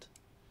happened.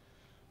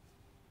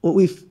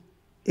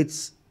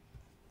 It's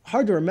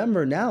hard to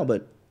remember now,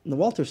 but the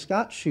Walter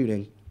Scott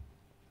shooting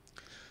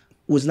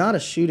was not a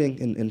shooting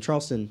in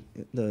Charleston,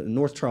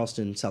 North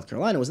Charleston, South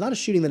Carolina. It was not a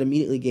shooting that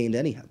immediately gained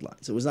any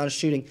headlines. It was not a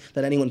shooting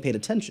that anyone paid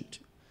attention to.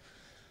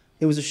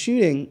 It was a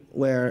shooting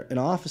where an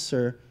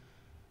officer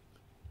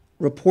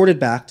reported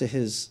back to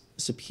his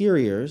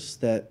superiors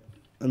that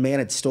a man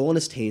had stolen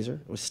his taser,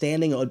 was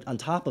standing on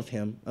top of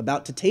him,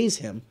 about to tase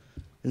him,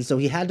 and so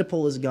he had to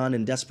pull his gun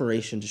in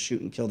desperation to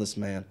shoot and kill this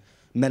man,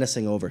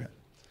 menacing over him.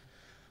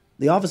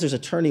 The officer's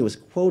attorney was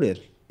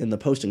quoted in the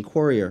Post and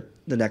Courier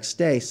the next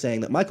day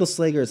saying that Michael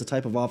Slager is the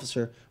type of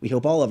officer we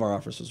hope all of our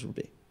officers will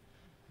be.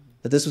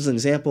 That this was an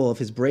example of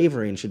his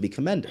bravery and should be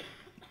commended.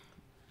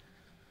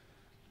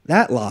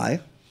 That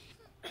lie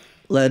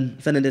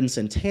led Fenton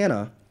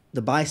Santana,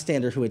 the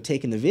bystander who had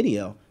taken the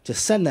video, to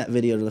send that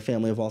video to the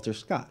family of Walter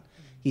Scott.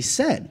 He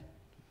said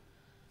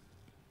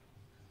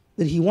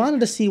that he wanted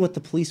to see what the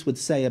police would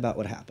say about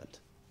what happened.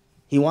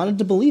 He wanted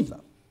to believe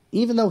them,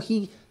 even though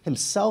he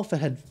himself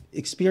had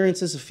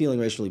experiences of feeling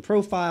racially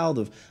profiled,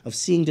 of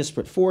seeing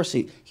disparate force.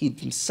 He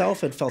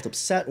himself had felt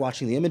upset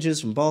watching the images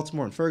from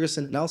Baltimore and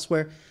Ferguson and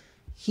elsewhere.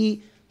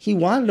 He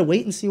wanted to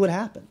wait and see what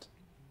happened.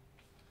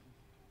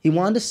 He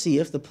wanted to see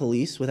if the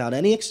police, without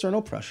any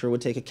external pressure,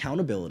 would take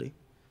accountability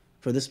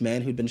for this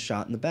man who'd been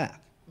shot in the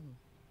back.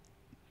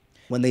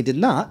 When they did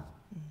not,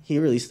 he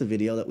released the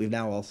video that we've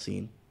now all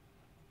seen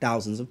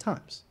thousands of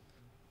times.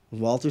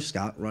 Walter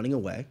Scott running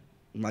away,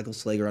 Michael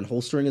Slager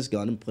unholstering his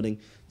gun and putting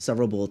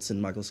several bullets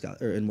in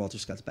Walter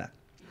Scott's back.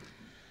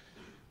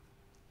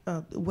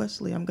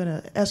 Wesley, I'm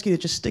going to ask you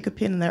to just stick a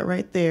pin in that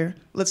right there.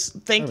 Let's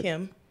thank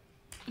him.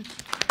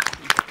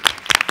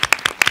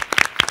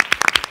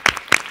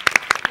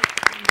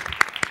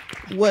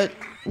 What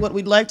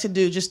we'd like to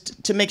do,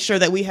 just to make sure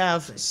that we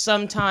have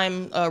some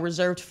time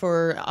reserved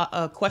for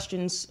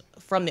questions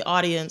from the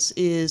audience,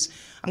 is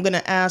I'm going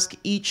to ask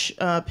each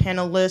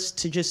panelist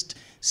to just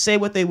say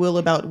what they will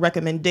about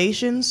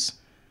recommendations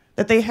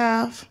that they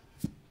have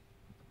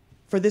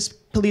for this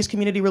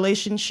police-community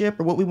relationship,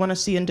 or what we want to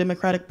see in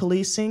democratic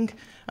policing.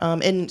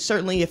 And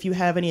certainly if you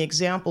have any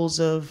examples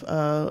of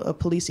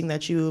policing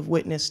that you have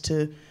witnessed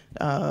to,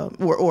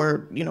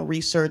 or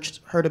researched,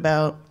 heard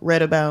about,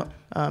 read about,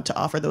 to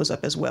offer those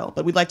up as well.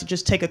 But we'd like to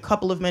just take a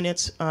couple of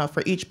minutes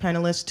for each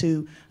panelist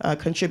to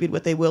contribute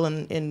what they will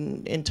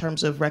in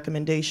terms of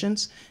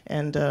recommendations,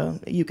 and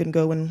you can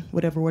go in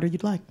whatever order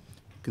you'd like.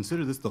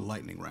 Consider this the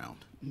lightning round.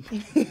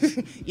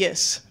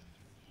 Yes.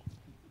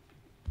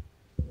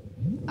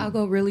 I'll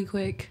go really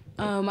quick.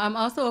 I'm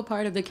also a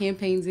part of the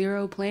Campaign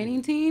Zero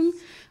planning team,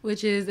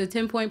 which is a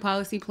 10-point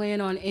policy plan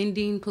on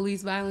ending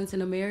police violence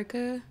in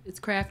America. It's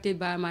crafted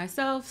by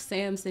myself,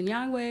 Sam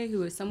Sinyangwe,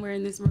 who is somewhere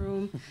in this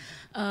room.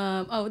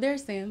 Oh,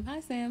 there's Sam. Hi,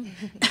 Sam.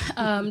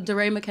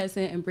 DeRay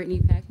McKesson and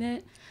Brittany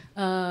Packnett.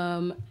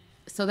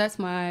 So that's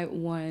my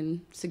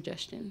one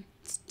suggestion.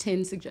 It's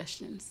 10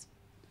 suggestions.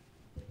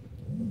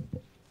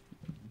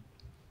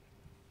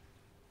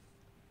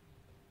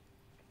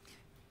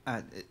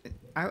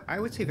 I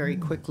would say very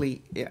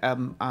quickly,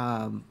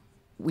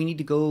 we need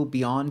to go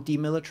beyond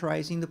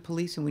demilitarizing the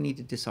police, and we need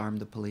to disarm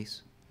the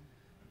police.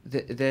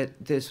 That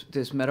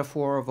this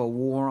metaphor of a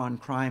war on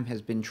crime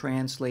has been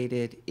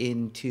translated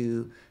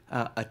into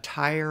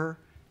attire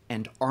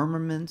and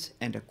armaments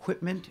and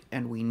equipment,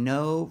 and we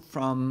know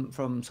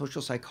from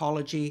social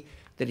psychology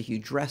that if you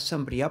dress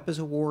somebody up as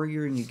a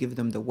warrior and you give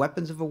them the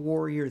weapons of a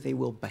warrior, they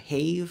will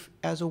behave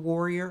as a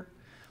warrior.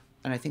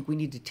 And I think we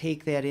need to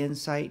take that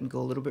insight and go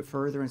a little bit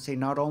further and say,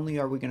 not only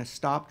are we going to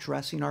stop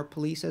dressing our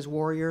police as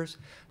warriors,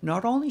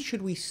 not only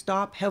should we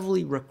stop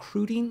heavily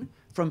recruiting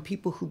from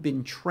people who've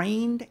been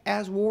trained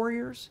as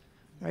warriors,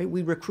 right?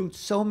 We recruit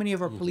so many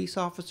of our police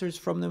officers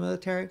from the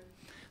military,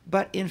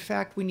 but in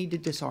fact, we need to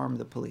disarm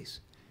the police.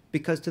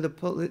 Because to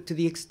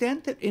the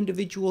extent that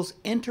individuals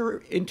enter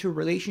into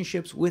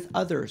relationships with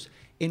others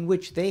in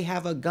which they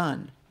have a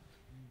gun,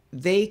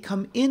 they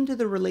come into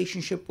the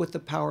relationship with the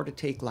power to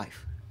take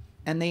life.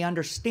 And they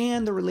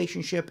understand the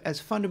relationship as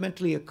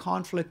fundamentally a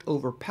conflict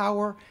over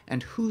power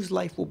and whose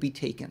life will be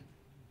taken.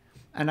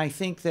 And I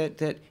think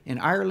that in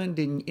Ireland,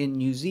 in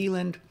New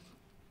Zealand,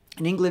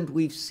 in England,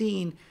 we've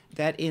seen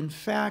that, in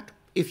fact,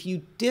 if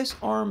you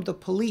disarm the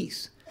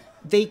police,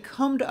 they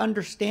come to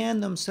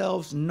understand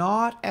themselves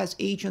not as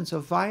agents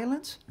of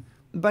violence,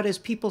 but as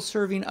people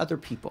serving other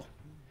people.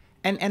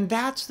 And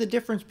that's the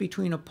difference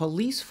between a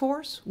police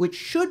force, which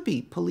should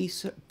be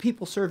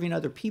people serving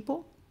other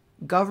people,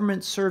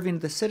 government serving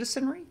the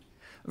citizenry,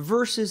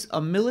 versus a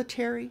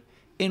military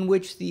in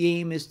which the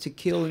aim is to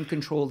kill and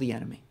control the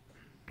enemy.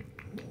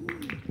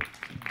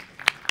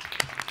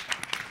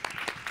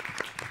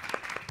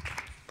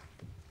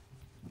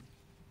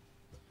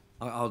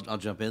 I'll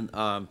jump in.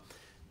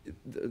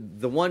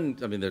 The one,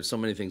 I mean, there's so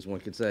many things one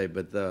could say,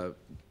 but the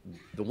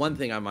one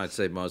thing I might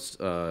say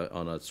most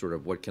on a sort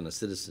of what can a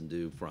citizen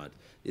do front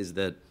is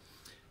that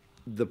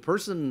the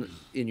person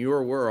in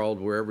your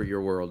world, wherever your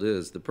world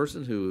is, the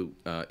person who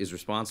is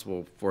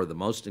responsible for the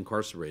most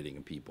incarcerating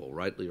of people,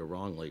 rightly or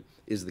wrongly,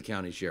 is the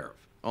county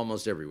sheriff,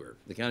 almost everywhere.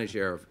 The county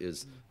sheriff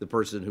is the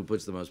person who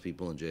puts the most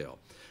people in jail.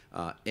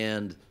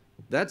 And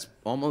that's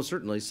almost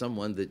certainly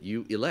someone that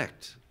you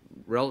elect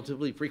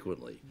relatively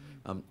frequently.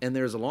 And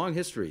there's a long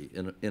history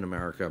in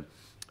America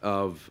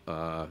of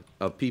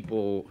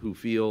people who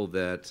feel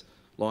that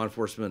law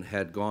enforcement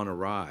had gone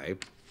awry,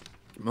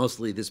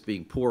 mostly this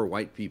being poor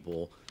white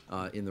people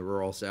in the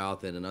rural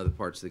South and in other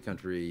parts of the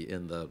country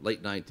in the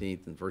late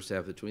 19th and first half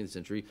of the 20th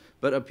century,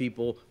 but of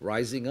people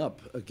rising up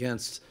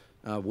against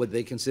what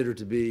they consider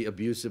to be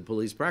abusive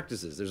police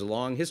practices. There's a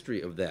long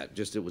history of that.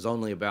 Just it was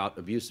only about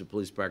abusive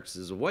police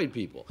practices of white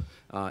people,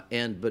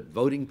 but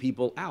voting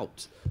people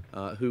out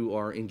who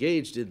are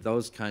engaged in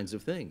those kinds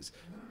of things.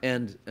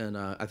 And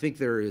I think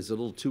there is a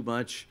little too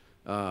much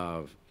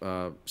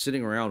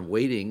sitting around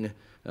waiting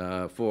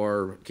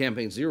for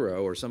Campaign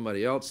Zero or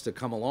somebody else to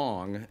come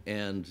along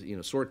and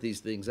sort these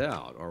things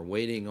out, or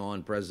waiting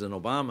on President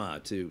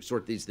Obama to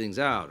sort these things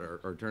out, or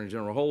Attorney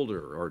General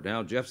Holder, or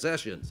now Jeff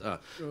Sessions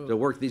to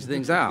work these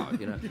things out.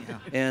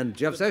 And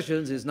Jeff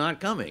Sessions is not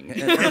coming,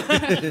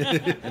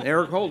 and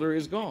Eric Holder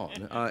is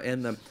gone.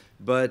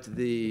 But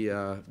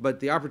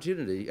the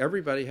opportunity,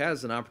 everybody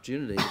has an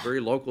opportunity, a very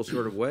local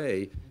sort of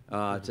way.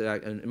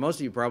 And most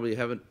of you probably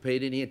haven't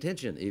paid any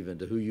attention even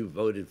to who you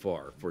voted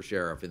for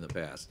sheriff in the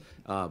past.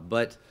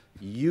 But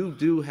you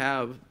do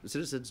have,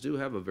 citizens do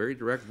have a very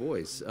direct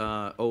voice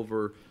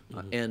over,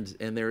 and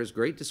there is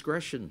great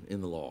discretion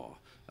in the law.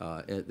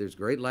 And there's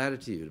great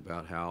latitude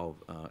about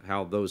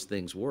how those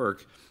things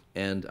work.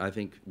 And I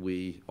think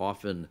we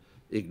often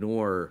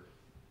ignore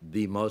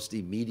the most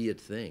immediate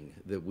thing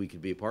that we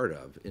could be a part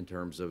of in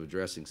terms of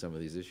addressing some of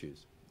these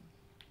issues.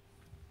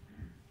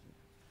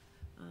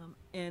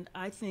 And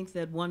I think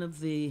that one of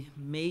the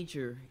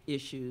major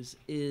issues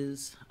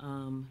is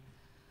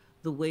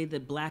the way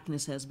that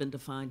blackness has been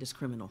defined as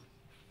criminal.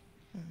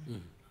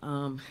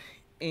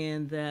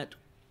 And that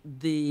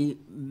the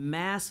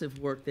massive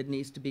work that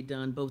needs to be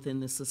done both in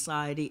the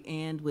society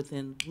and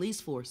within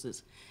police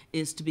forces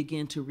is to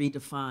begin to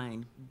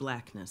redefine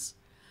blackness.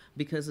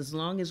 Because as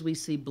long as we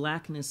see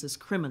blackness as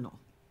criminal,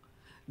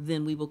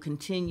 then we will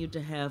continue to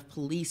have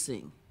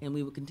policing, and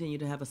we will continue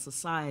to have a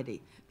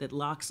society that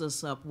locks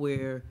us up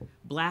where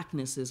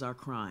blackness is our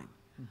crime.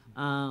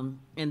 And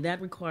that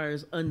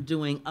requires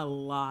undoing a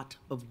lot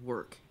of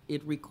work.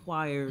 It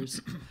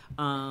requires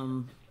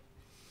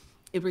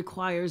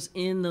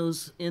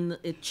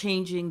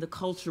changing the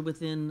culture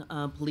within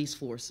police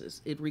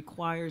forces. It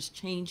requires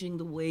changing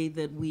the way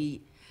that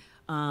we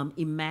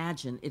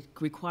imagine. It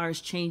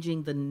requires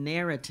changing the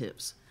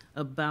narratives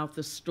about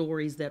the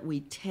stories that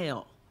we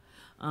tell.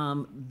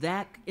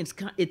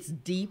 It's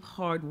deep,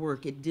 hard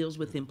work. It deals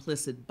with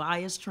implicit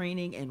bias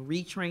training and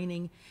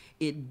retraining.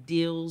 It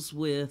deals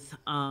with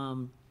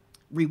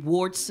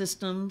reward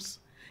systems.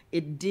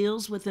 It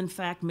deals with, in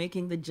fact,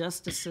 making the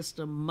justice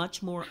system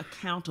much more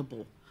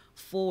accountable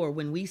for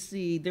when we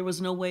see there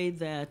was no way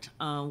that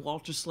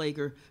Walter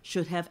Slager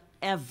should have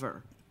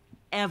ever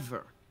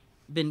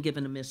been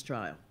given a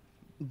mistrial,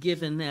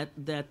 given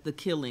that the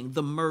killing,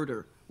 the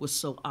murder, was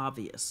so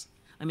obvious.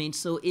 I mean,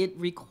 so it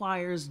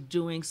requires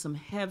doing some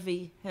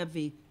heavy,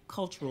 heavy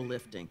cultural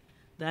lifting.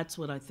 That's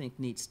what I think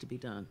needs to be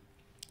done.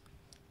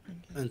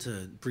 And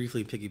to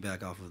briefly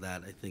piggyback off of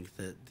that, I think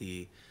that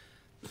the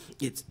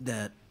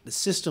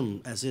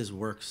system as is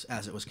works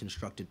as it was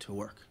constructed to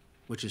work,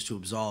 which is to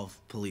absolve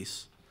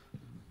police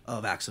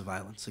of acts of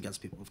violence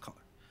against people of color.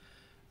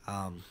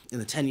 In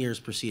the 10 years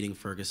preceding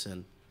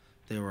Ferguson,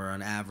 there were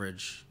on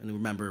average, and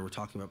remember we're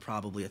talking about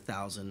probably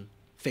 1,000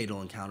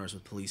 fatal encounters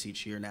with police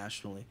each year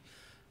nationally.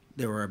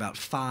 There were about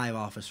 5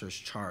 officers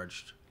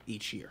charged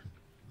each year,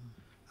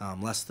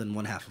 less than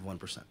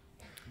 0.5%.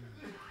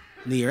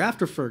 In the year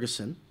after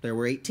Ferguson, there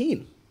were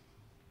 18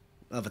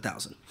 of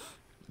 1,000.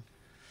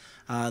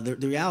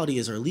 The reality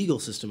is our legal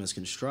system is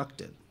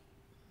constructed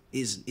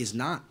is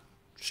not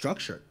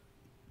structured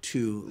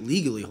to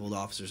legally hold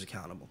officers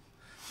accountable,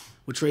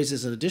 which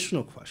raises an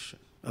additional question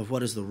of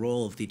what is the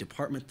role of the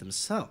department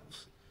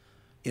themselves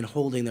in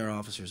holding their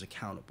officers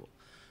accountable.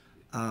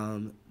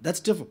 That's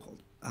difficult.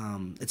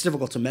 It's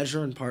difficult to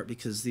measure in part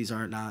because these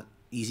are not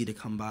easy to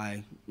come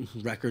by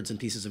records and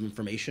pieces of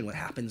information, what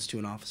happens to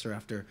an officer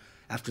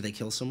after they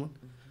kill someone.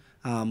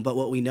 But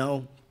what we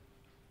know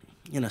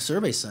in a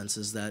survey sense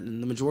is that in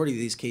the majority of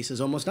these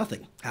cases, almost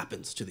nothing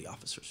happens to the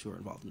officers who are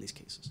involved in these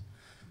cases.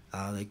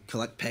 They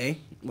collect pay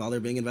while they're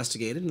being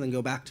investigated and then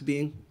go back to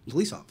being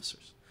police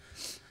officers.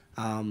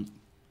 I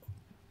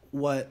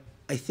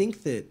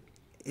think that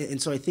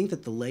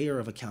the layer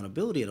of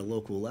accountability at a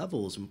local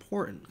level is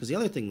important, because the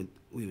other thing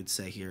we would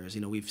say here is,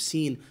 we've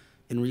seen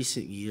in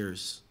recent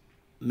years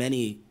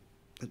a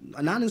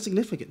not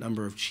insignificant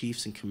number of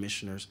chiefs and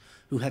commissioners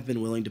who have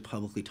been willing to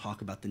publicly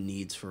talk about the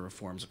needs for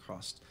reforms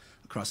across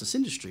this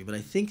industry. But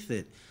I think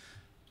that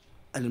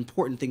an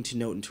important thing to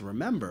note and to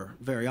remember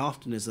very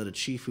often is that a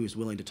chief who's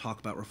willing to talk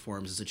about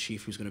reforms is a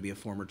chief who's going to be a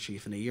former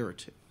chief in a year or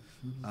two.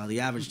 The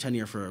average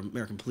tenure for an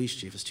American police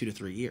chief is 2 to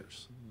 3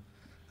 years.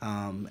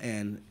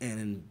 And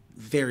in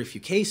very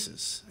few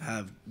cases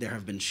there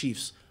have been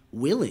chiefs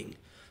willing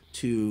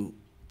to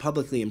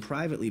publicly and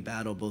privately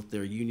battle both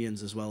their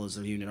unions as well as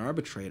their union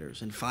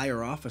arbitrators and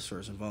fire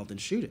officers involved in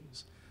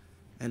shootings.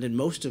 And in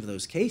most of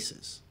those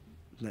cases,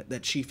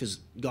 that chief is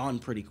gone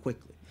pretty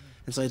quickly.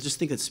 And so I just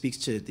think that speaks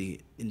to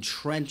the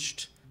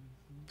entrenched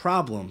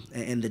problem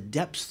and the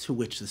depths to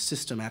which the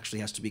system actually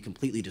has to be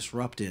completely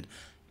disrupted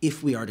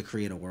if we are to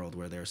create a world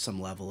where there's some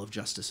level of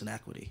justice and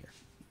equity here.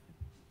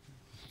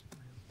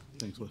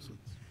 Thanks, Wesley.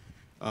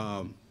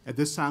 At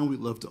this time,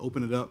 we'd love to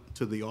open it up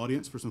to the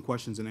audience for some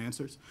questions and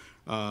answers.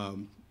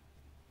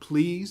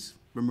 Please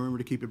remember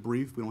to keep it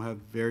brief. We don't have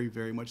very,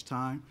 very much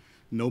time,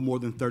 no more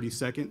than 30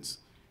 seconds.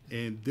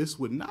 And this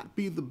would not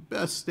be the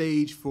best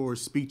stage for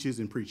speeches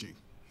and preaching.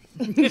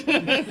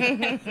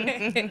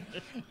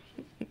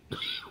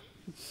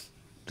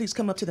 Please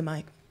come up to the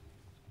mic.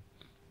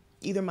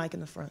 Either mic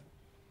in the front.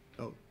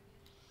 Oh,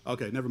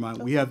 okay, never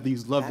mind. We have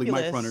these lovely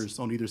Fabulous. mic runners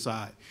on either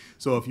side.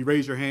 So if you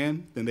raise your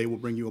hand, then they will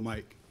bring you a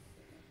mic.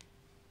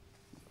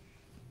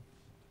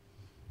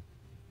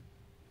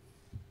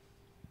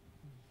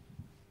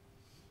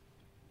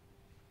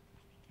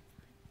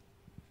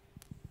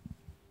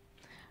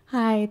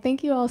 Hi,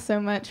 thank you all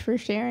so much for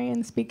sharing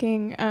and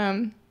speaking.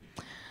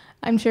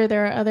 I'm sure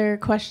there are other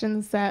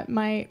questions that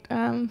might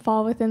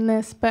fall within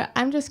this, but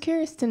I'm just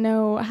curious to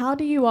know, how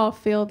do you all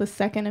feel the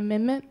Second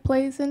Amendment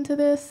plays into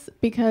this?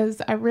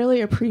 Because I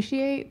really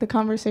appreciate the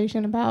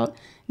conversation about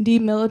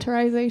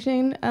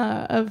demilitarization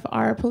of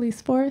our police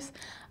force.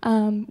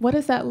 What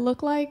does that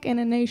look like in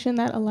a nation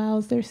that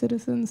allows their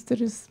citizens to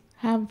just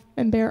have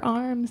and bear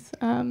arms?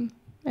 And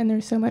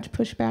there's so much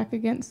pushback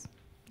against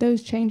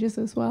those changes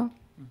as well.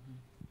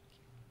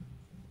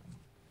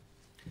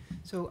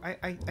 So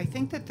I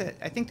think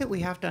that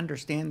we have to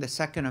understand the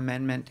Second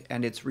Amendment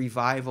and its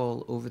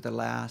revival over the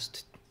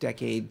last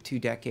decade, 2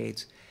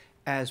 decades,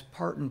 as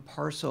part and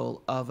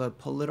parcel of a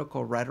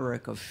political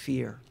rhetoric of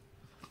fear.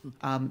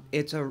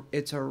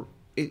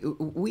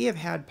 We have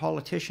had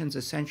politicians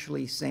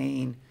essentially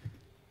saying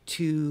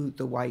to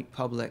the white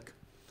public,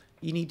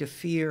 you need to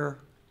fear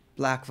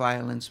black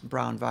violence,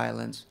 brown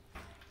violence,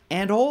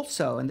 and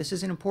also, and this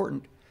is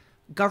important,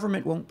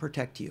 government won't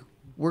protect you.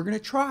 We're going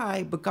to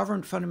try, but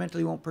government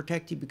fundamentally won't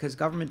protect you because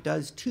government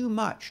does too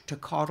much to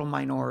coddle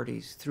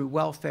minorities through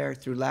welfare,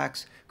 through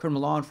lax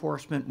criminal law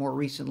enforcement, more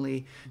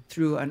recently,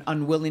 through an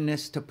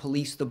unwillingness to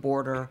police the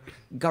border.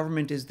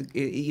 Government is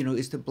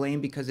to blame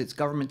because it's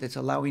government that's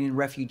allowing in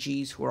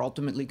refugees who are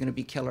ultimately going to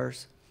be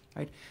killers,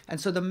 right?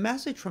 And so the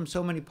message from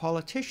so many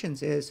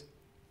politicians is,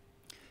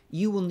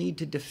 you will need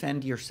to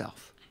defend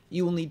yourself.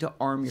 you will need to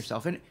arm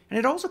yourself. And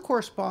it also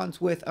corresponds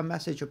with a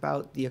message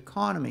about the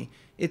economy.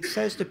 It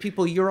says to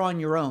people, you're on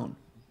your own.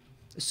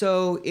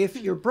 So if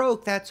you're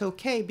broke, that's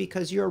okay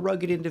because you're a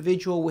rugged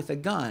individual with a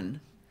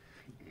gun.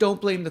 Don't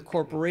blame the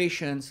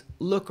corporations.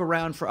 Look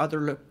around for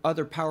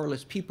other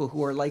powerless people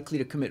who are likely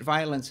to commit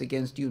violence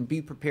against you and be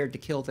prepared to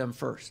kill them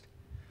first.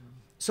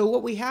 So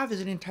what we have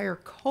is an entire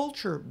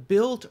culture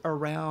built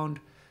around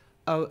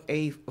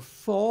a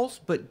false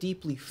but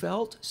deeply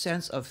felt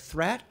sense of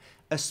threat,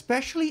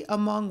 especially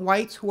among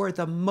whites who are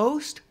the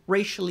most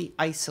racially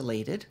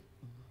isolated,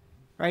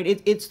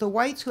 right? It's the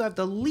whites who have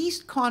the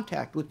least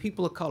contact with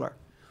people of color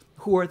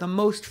who are the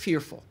most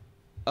fearful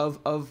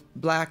of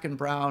black and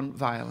brown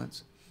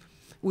violence.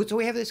 So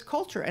we have this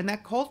culture, and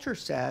that culture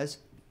says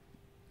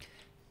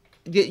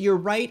that your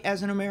right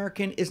as an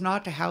American is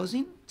not to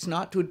housing, it's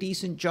not to a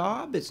decent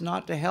job, it's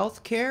not to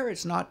health care,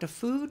 it's not to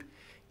food,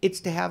 it's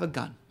to have a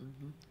gun.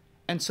 Mm-hmm.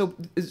 And so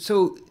it's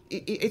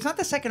not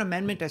the Second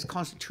Amendment as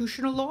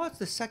constitutional law, it's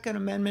the Second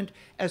Amendment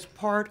as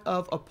part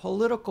of a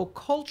political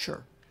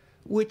culture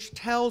which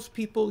tells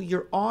people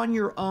you're on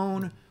your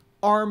own,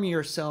 arm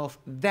yourself,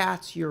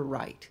 that's your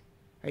right.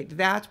 Right?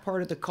 That's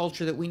part of the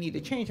culture that we need to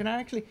change. And it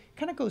actually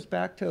kind of goes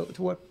back to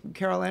what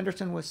Carol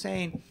Anderson was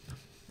saying.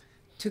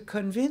 To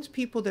convince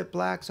people that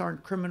blacks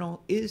aren't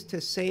criminal is to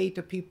say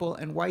to people,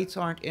 and whites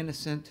aren't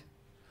innocent,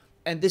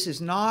 and this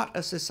is not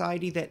a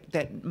society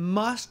that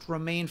must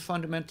remain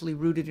fundamentally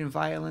rooted in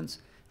violence.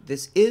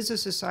 This is a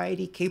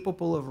society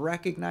capable of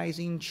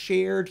recognizing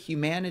shared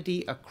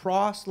humanity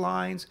across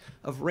lines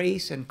of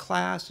race and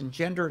class and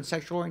gender and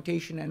sexual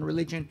orientation and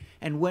religion.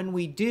 And when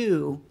we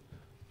do,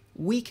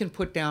 we can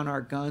put down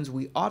our guns.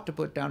 We ought to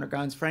put down our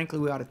guns. Frankly,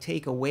 we ought to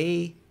take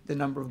away the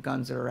number of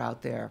guns that are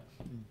out there.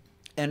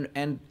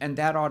 And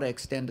that ought to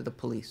extend to the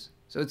police.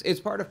 So it's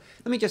part of,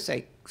 let me just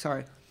say,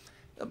 sorry,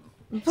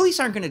 police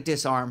aren't going to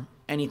disarm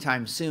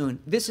anytime soon.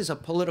 This is a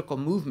political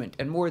movement,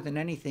 and more than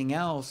anything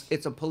else,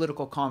 it's a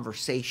political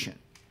conversation,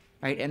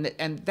 right?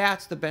 And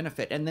that's the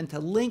benefit. And then to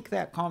link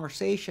that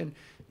conversation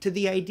to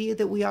the idea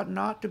that we ought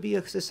not to be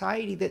a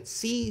society that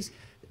sees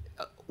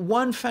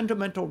one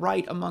fundamental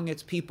right among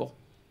its people,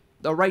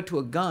 the right to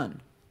a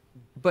gun,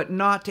 but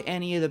not to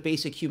any of the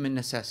basic human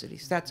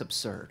necessities. That's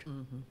absurd.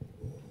 Mm-hmm.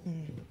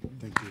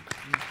 Thank you.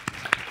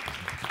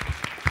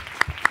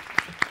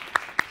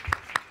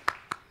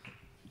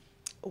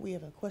 Oh, we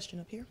have a question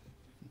up here.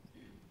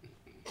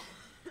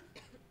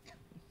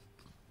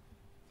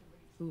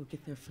 Who will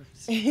get there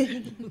first?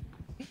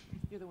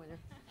 You're the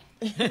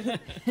winner.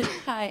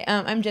 Hi,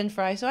 I'm Jen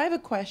Fry. So I have a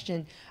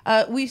question.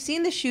 We've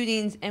seen the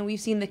shootings and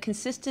we've seen the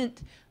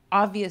consistent,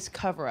 obvious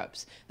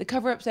cover-ups. The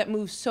cover-ups that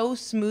move so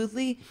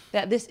smoothly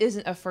that this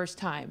isn't a first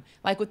time.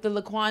 Like with the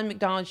Laquan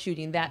McDonald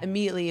shooting, that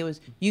immediately it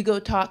was, you go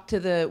talk to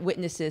the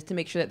witnesses to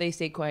make sure that they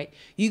stay quiet.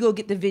 You go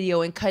get the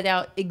video and cut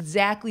out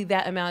exactly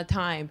that amount of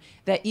time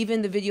that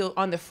even the video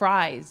on the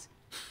fries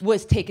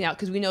was taken out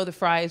because we know the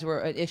fries were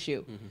an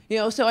issue. Mm-hmm. You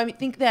know, so I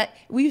think that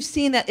we've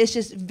seen that it's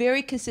just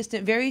very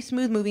consistent, very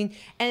smooth moving,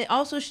 and it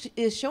also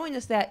is showing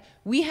us that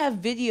we have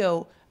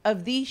video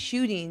of these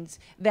shootings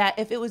that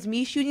if it was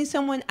me shooting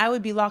someone, I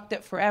would be locked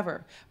up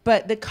forever.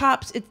 But the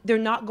cops, they're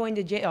not going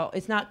to jail.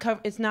 It's not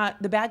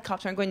the bad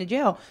cops aren't going to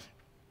jail.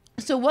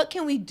 So what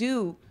can we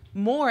do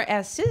more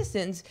as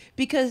citizens?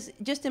 Because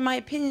just in my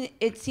opinion,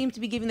 it seems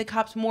to be giving the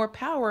cops more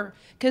power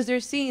because they're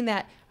seeing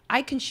that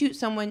I can shoot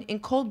someone in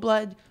cold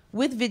blood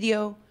with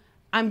video,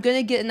 I'm going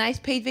to get a nice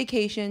paid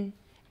vacation,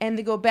 and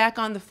they go back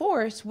on the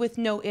force with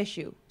no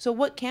issue. So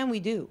what can we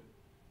do?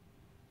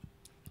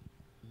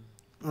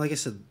 Like I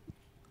said,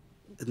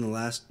 in the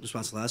last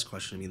response to the last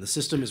question, I mean, the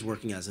system is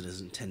working as it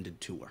is intended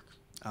to work.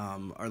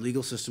 Our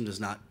legal system does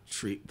not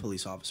treat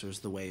police officers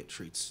the way it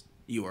treats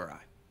you or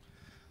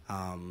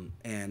I.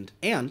 And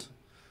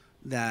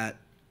that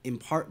in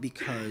part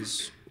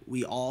because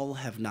we all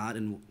have not,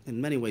 in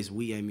many ways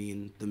we, I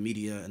mean the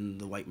media and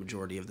the white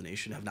majority of the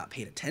nation, have not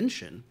paid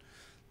attention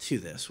to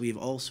this. We've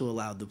also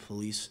allowed the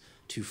police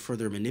to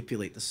further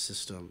manipulate the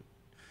system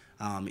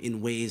in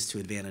ways to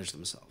advantage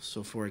themselves.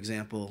 So for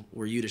example,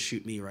 were you to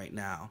shoot me right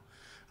now,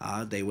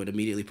 they would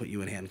immediately put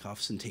you in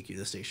handcuffs and take you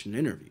to the station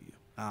and interview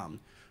you.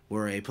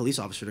 Were a police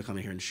officer to come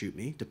in here and shoot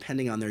me,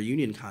 depending on their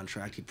union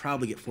contract, he'd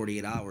probably get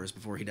 48 hours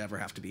before he'd ever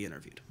have to be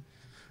interviewed.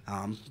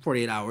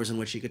 48 hours in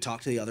which he could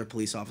talk to the other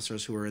police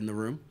officers who were in the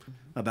room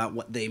about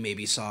what they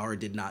maybe saw or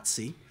did not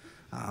see.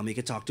 He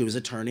could talk to his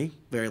attorney,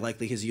 very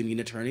likely his union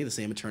attorney, the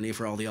same attorney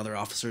for all the other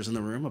officers in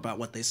the room, about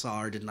what they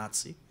saw or did not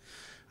see.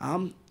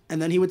 And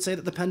then he would say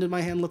that the pen in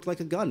my hand looked like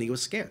a gun. He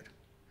was scared.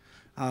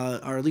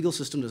 Our legal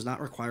system does not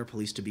require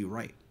police to be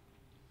right.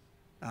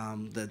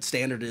 The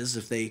standard is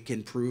if they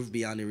can prove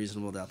beyond a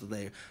reasonable doubt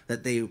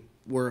that they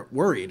were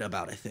worried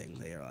about a thing,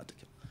 they are allowed to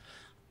kill.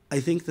 I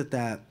think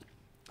that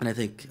and I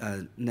think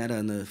Netta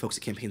and the folks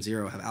at Campaign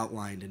Zero have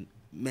outlined in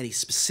many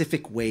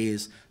specific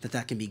ways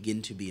that can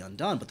begin to be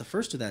undone. But the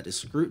first of that is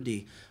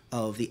scrutiny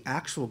of the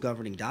actual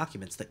governing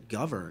documents that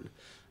govern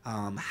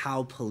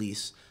how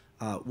police,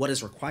 what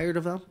is required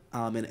of them,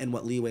 and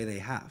what leeway they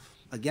have.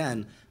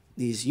 Again,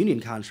 these union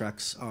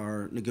contracts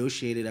are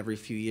negotiated every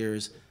few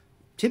years,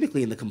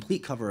 typically in the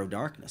complete cover of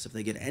darkness. If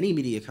they get any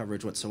media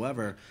coverage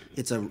whatsoever,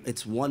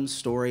 it's one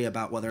story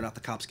about whether or not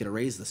the cops get a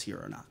raise this year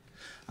or not.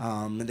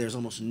 And there's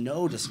almost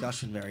no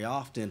discussion very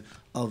often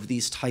of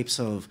these types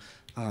of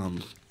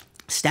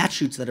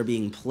statutes that are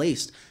being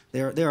placed.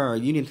 There are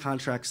union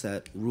contracts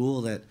that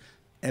rule that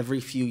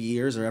every few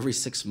years or every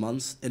 6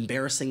 months,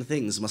 embarrassing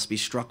things must be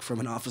struck from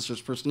an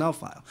officer's personnel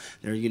file.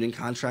 There are union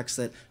contracts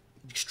that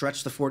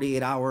stretch the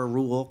 48-hour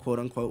rule, quote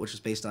unquote, which is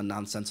based on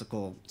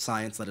nonsensical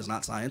science that is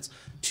not science,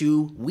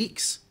 2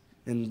 weeks.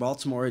 In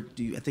Baltimore,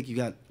 I think you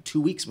got 2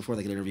 weeks before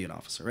they can interview an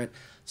officer, right?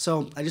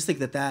 So I just think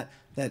that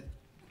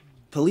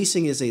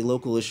policing is a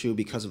local issue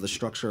because of the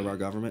structure of our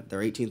government. There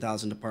are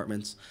 18,000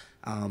 departments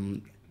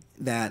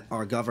that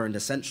are governed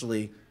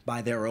essentially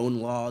by their own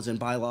laws and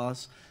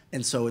bylaws.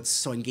 And so it's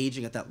so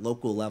engaging at that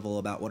local level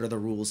about what are the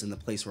rules in the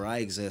place where I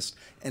exist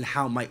and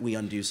how might we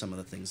undo some of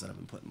the things that have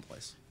been put in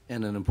place.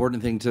 And an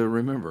important thing to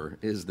remember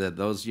is that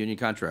those union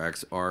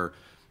contracts are,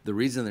 the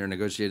reason they're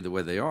negotiated the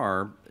way they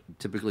are,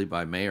 typically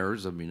by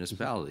mayors of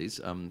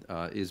municipalities,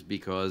 is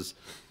because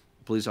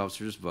police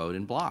officers vote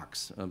in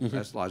blocks.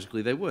 As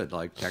logically they would,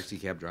 like taxi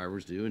cab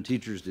drivers do and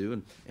teachers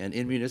do. And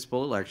in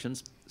municipal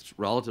elections,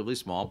 relatively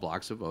small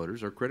blocks of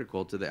voters are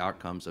critical to the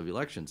outcomes of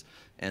elections.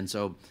 And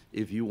so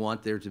if you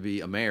want there to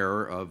be a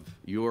mayor of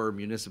your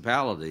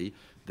municipality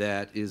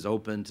that is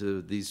open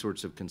to these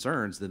sorts of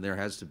concerns, then there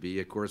has to be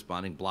a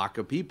corresponding block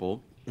of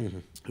people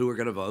who are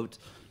going to vote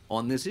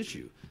on this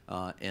issue.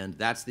 And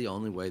that's the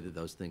only way that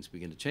those things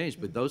begin to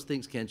change. But those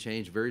things can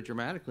change very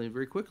dramatically and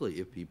very quickly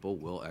if people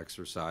will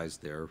exercise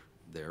their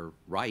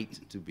right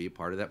to be a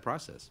part of that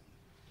process.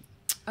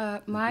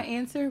 My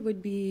answer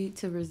would be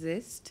to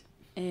resist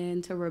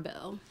and to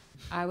rebel.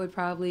 I would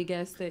probably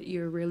guess that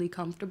you're really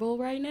comfortable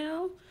right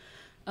now.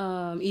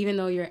 Even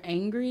though you're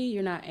angry,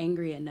 you're not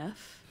angry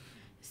enough.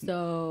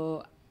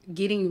 So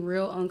getting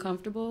real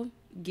uncomfortable,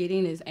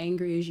 getting as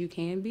angry as you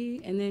can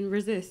be, and then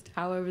resist,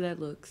 however that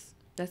looks.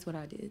 That's what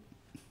I did.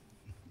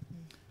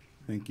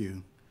 Thank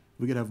you.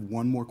 We could have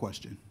one more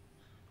question.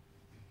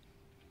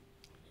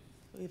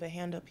 We have a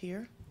hand up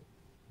here.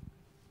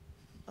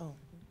 Oh.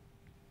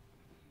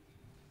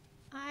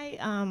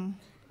 I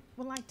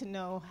would like to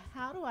know,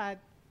 how do I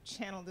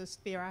channel this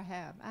fear I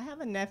have? I have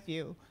a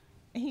nephew,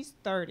 and he's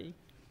 30,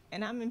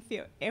 and I'm in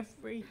fear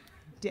every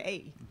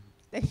day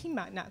that he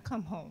might not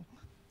come home.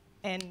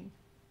 And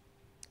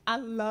I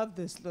love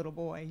this little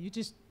boy.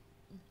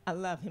 I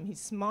love him.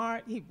 He's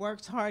smart, he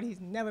works hard,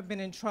 he's never been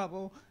in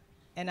trouble,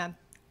 and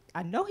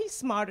I know he's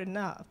smart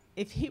enough.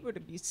 If he were to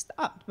be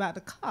stopped by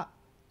the cop,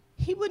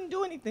 he wouldn't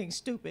do anything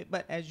stupid,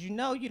 but as you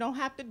know, you don't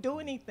have to do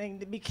anything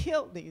to be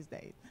killed these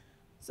days.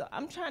 So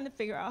I'm trying to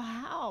figure out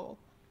how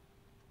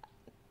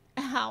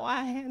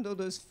I handle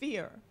this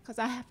fear, because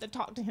I have to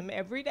talk to him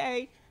every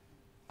day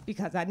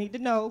because I need to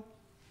know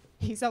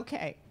he's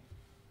okay.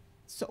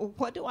 So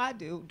what do I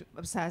do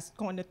besides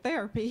going to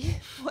therapy?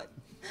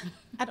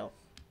 I don't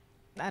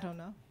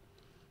know.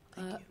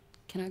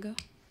 Can I go?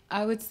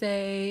 I would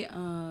say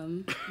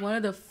one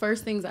of the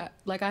first things I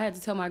had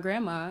to tell my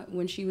grandma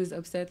when she was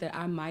upset that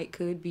I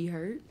could be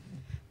hurt,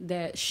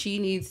 that she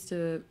needs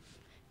to,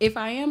 if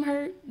I am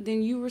hurt,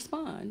 then you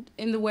respond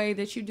in the way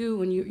that you do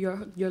when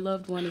your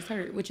loved one is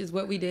hurt, which is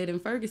what we did in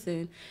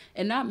Ferguson.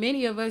 And not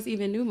many of us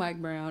even knew Mike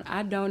Brown.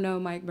 I don't know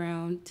Mike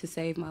Brown to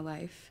save my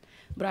life,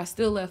 but I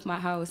still left my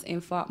house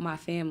and fought my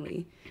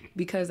family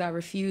because I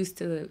refused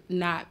to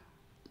not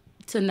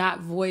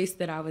voice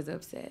that I was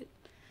upset.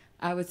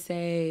 I would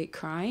say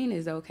crying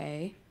is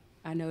okay.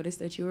 I noticed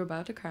that you were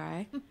about to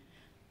cry.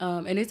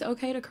 And it's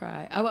okay to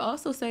cry. I would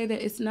also say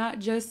that it's not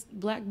just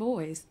black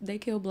boys. They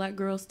kill black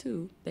girls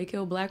too. They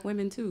kill black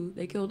women too.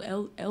 They killed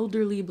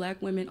elderly black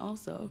women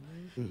also.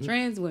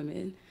 Trans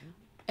women.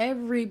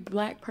 Every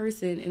black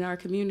person in our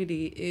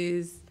community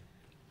is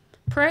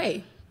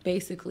prey,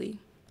 basically.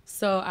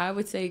 So I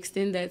would say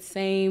extend that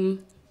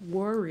same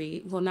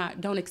worry. Well,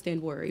 don't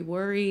extend worry.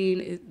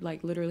 Worrying is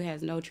literally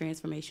has no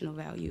transformational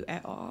value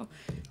at all.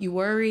 You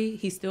worry,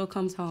 he still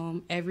comes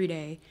home every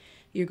day.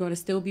 You're going to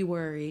still be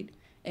worried.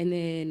 And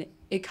then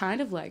it kind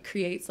of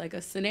creates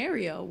a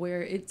scenario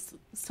where it's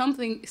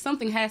something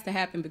has to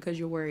happen because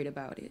you're worried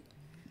about it.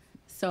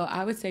 So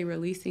I would say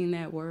releasing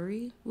that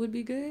worry would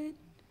be good.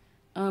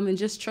 And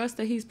just trust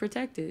that he's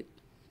protected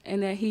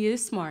and that he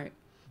is smart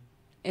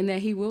and that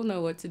he will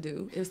know what to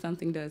do if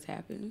something does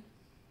happen.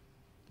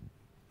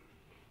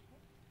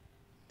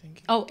 Thank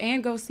you. Oh,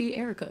 and go see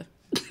Erica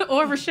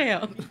or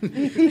Rochelle.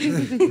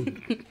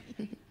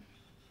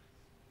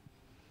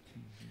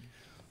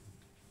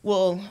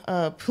 Well,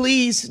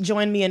 please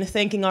join me in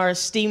thanking our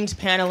esteemed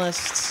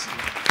panelists.